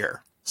next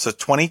year. So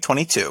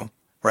 2022,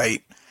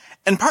 right?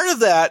 And part of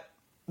that,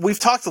 we've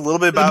talked a little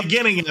bit about at the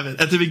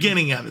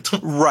beginning of it.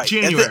 Right.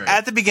 January.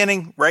 At the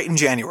beginning, right in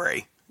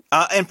January.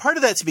 And part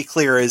of that, to be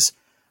clear, is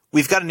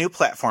we've got a new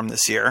platform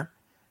this year.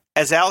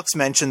 As Alex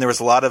mentioned, there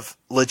was a lot of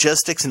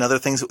logistics and other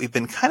things that we've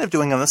been kind of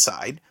doing on the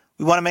side.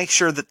 We want to make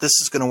sure that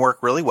this is going to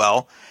work really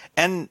well.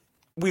 And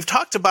we've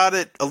talked about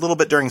it a little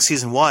bit during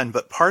season 1,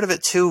 but part of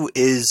it too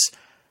is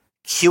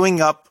queuing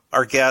up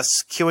our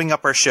guests, queuing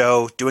up our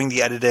show, doing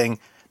the editing,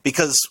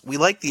 because we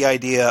like the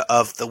idea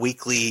of the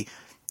weekly,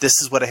 this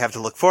is what I have to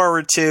look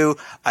forward to.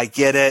 I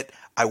get it.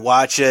 I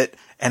watch it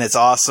and it's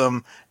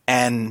awesome.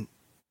 And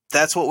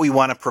that's what we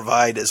want to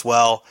provide as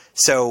well.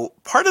 So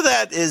part of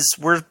that is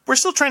we're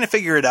still trying to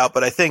figure it out,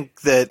 but I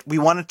think that we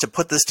wanted to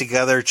put this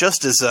together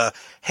just as a,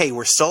 hey,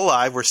 we're still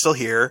alive. We're still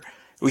here.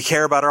 We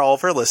care about all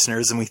of our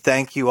listeners and we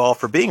thank you all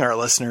for being our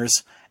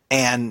listeners.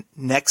 And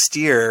next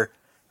year,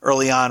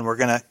 early on, we're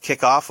going to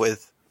kick off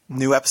with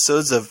new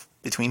episodes of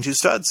Between Two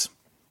Studs.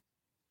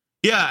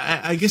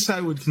 Yeah, I guess I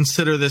would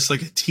consider this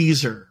like a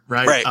teaser,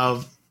 right? Right.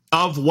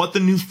 Of what the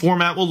new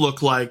format will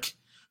look like.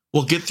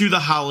 We'll get through the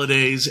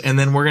holidays, and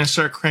then we're going to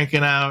start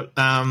cranking out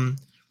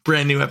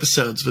brand new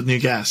episodes with new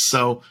guests.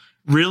 So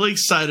really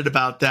excited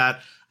about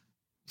that.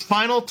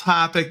 Final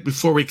topic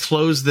before we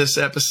close this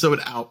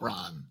episode out,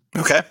 Ron.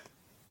 Okay.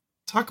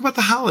 Talk about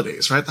the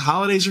holidays, right? The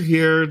holidays are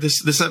here.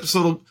 This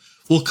episode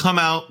will come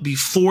out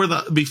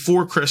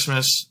before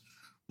Christmas.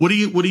 What are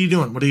you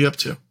doing? What are you up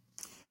to?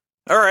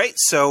 All right.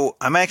 So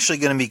I'm actually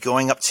going to be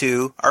going up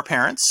to our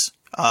parents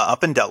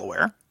up in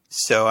Delaware.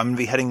 So I'm going to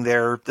be heading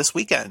there this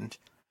weekend.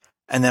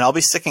 And then I'll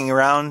be sticking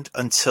around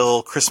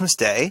until Christmas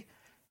Day.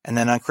 And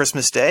then on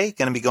Christmas Day,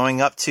 going to be going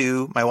up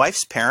to my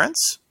wife's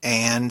parents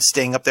and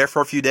staying up there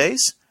for a few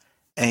days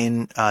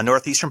in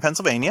northeastern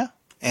Pennsylvania.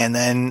 And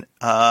then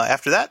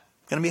after that,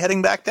 going to be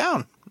heading back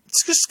down.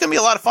 It's just going to be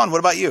a lot of fun. What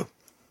about you?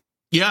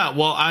 Yeah,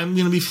 well, I'm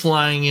going to be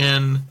flying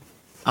in.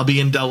 I'll be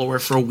in Delaware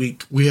for a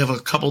week. We have a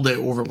couple-day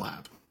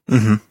overlap.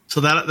 Mm-hmm.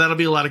 So that'll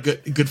be a lot of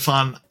good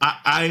fun.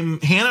 Hannah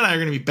and I are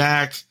going to be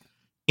back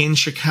in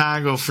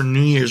Chicago for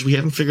New Year's. We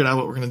haven't figured out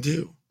what we're going to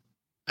do.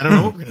 I don't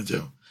know what we're going to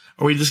do.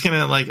 Are we just going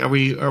to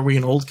are we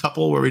an old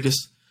couple where we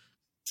just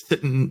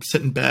sit in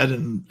bed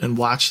and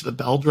watch the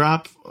ball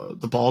drop?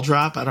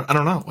 I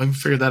don't know. I haven't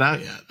figured that out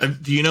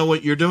yet. Do you know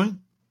what you're doing?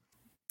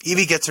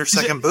 Evie gets her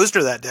second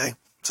booster that day.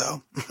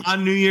 So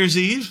on New Year's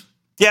Eve?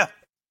 Yeah.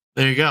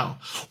 There you go.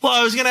 Well,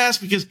 I was going to ask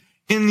because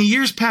in the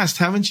years past,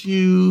 haven't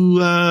you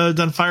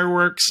done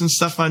fireworks and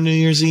stuff on New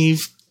Year's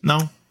Eve?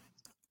 No?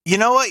 You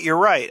know what? You're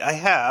right. I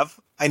have.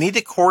 I need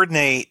to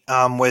coordinate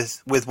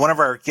with one of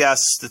our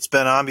guests that's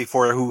been on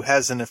before who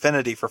has an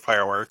affinity for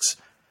fireworks.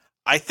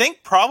 I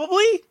think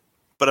probably,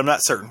 but I'm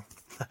not certain.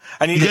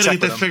 I need to check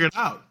get that figured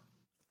out.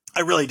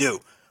 I really do.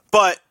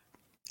 But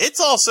it's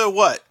also,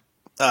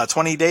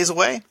 20 days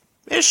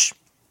away-ish?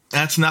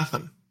 That's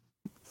nothing.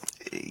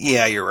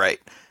 Yeah, you're right.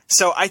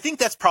 So I think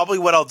that's probably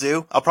what I'll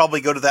do. I'll probably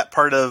go to that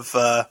part of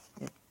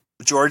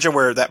Georgia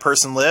where that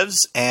person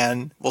lives,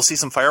 and we'll see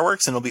some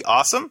fireworks, and it'll be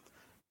awesome.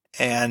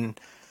 And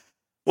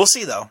we'll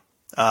see, though.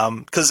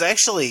 Because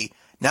actually,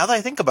 now that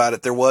I think about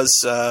it, there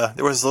was a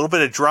little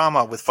bit of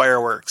drama with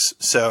fireworks.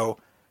 So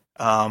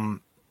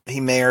he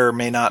may or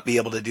may not be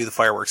able to do the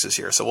fireworks this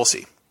year. So we'll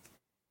see.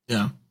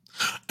 Yeah.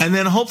 And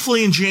then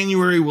hopefully in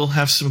January, we'll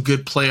have some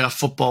good playoff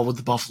football with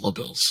the Buffalo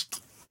Bills.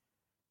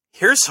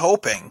 Here's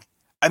hoping.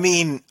 I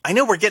mean, I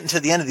know we're getting to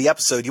the end of the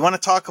episode. You want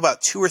to talk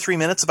about 2 or 3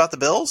 minutes about the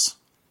Bills?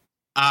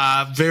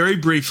 Very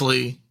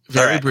briefly.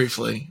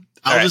 Briefly.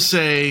 I'll just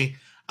say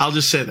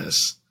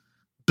this.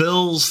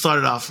 Bills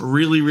started off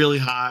really, really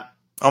hot.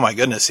 Oh my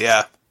goodness,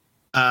 yeah.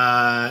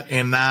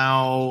 And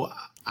now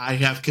I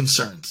have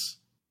concerns.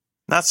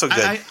 Not so good.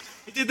 I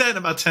did that in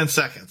about 10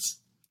 seconds.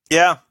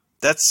 Yeah,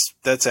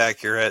 that's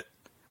accurate.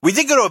 We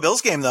did go to a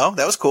Bills game though.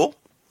 That was cool.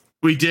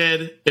 We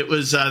did. It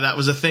was that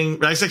was a thing.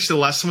 That was actually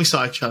the last time we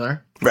saw each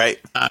other. Right.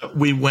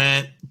 We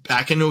went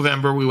back in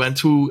November. We went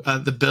to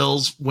the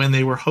Bills when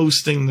they were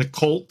hosting the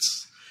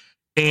Colts.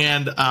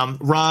 And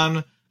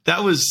Ron,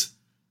 that was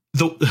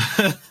the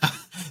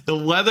the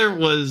weather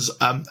was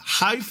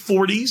high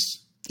 40s.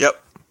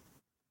 Yep.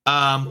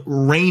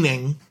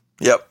 Raining.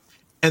 Yep.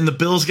 And the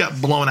Bills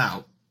got blown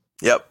out.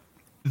 Yep.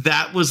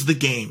 That was the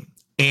game.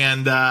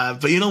 And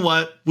but you know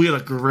what? We had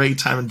a great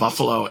time in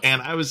Buffalo,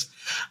 and I was,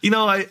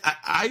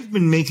 I've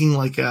been making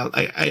like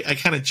I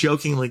kind of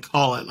jokingly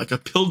call it like a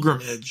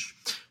pilgrimage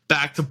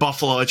back to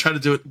Buffalo. I try to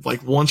do it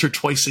like once or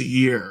twice a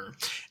year.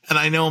 And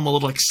I know I'm a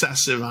little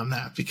excessive on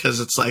that because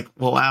it's like,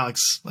 well,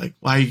 Alex, like,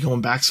 why are you going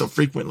back so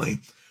frequently?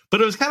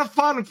 But it was kind of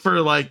fun for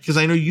like, because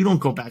I know you don't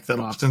go back that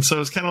often. So it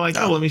was kind of like,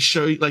 oh, let me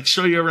show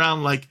you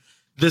around like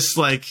this,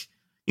 like,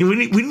 you know,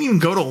 we didn't even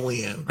go to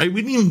Olean, right?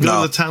 We didn't even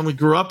go to the town we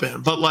grew up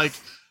in. But like,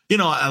 you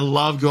know, I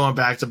love going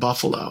back to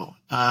Buffalo.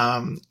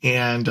 And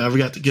we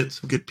got to get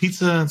some good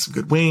pizza and some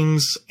good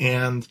wings,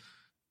 and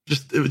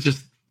it was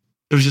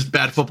just a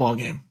bad football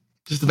game.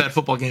 Just a bad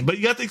football game. But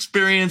you got to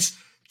experience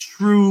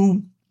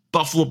true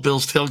Buffalo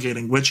Bills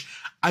tailgating, which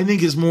I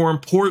think is more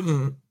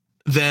important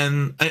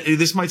than,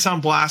 this might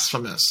sound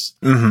blasphemous.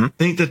 Mm-hmm. I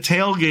think the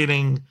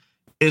tailgating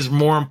is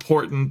more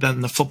important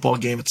than the football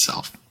game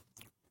itself.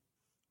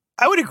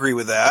 I would agree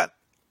with that.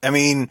 I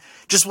mean,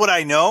 just what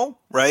I know,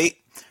 right?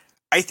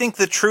 I think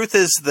the truth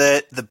is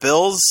that the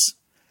Bills,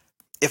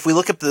 if we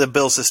look at the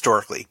Bills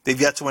historically,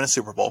 they've yet to win a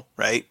Super Bowl,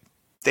 right?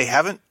 They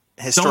haven't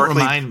historically.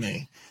 Don't remind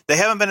me. They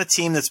haven't been a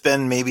team that's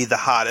been maybe the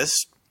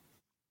hottest,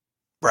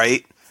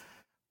 right?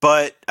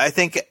 But I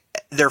think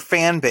their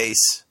fan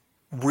base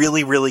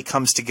really, really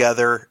comes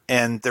together,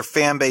 and their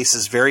fan base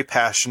is very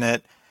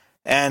passionate.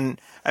 And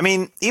I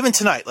mean, even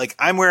tonight, like,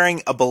 I'm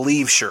wearing a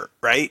Believe shirt,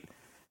 right?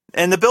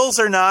 And the Bills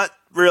are not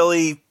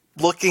really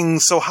looking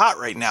so hot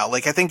right now.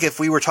 Like, I think if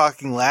we were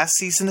talking last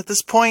season at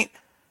this point,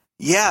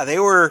 yeah, they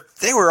were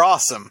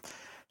awesome.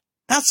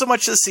 Not so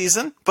much this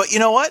season, but you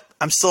know what?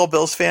 I'm still a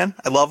Bills fan.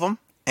 I love them,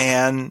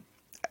 and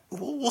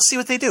we'll see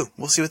what they do.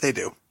 We'll see what they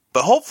do.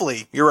 But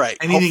hopefully, you're right.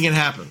 Anything can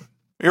happen.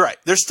 You're right.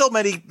 There's still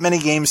many, many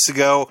games to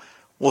go.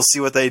 We'll see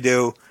what they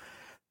do.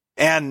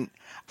 And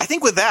I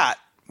think with that,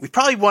 we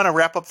probably want to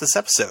wrap up this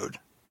episode.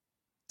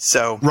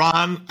 So,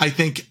 Ron, I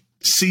think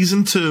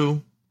season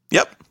 2.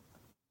 Yep.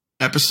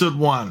 Episode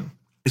 1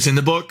 is in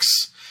the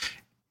books,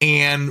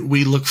 and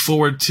we look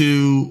forward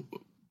to.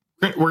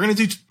 We're gonna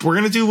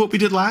do what we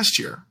did last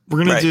year.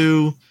 We're gonna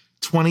do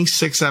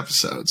 26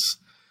 episodes.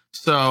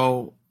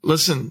 So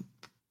listen,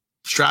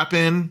 strap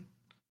in,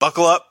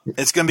 buckle up.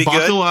 It's gonna be good.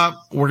 Buckle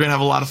up. We're gonna have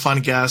a lot of fun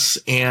guests,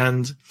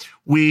 and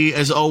we,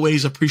 as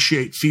always,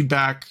 appreciate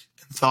feedback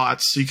and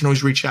thoughts. So you can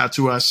always reach out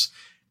to us,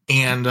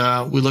 and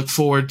we look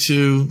forward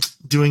to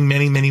doing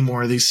many, many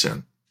more of these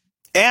soon.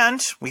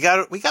 And we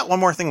got one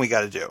more thing we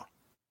got to do.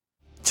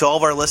 To all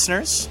of our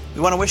listeners,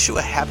 we want to wish you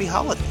a happy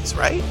holidays,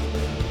 right?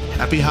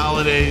 Happy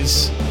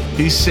holidays.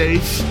 Be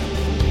safe,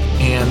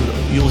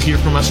 and you'll hear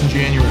from us in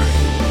January.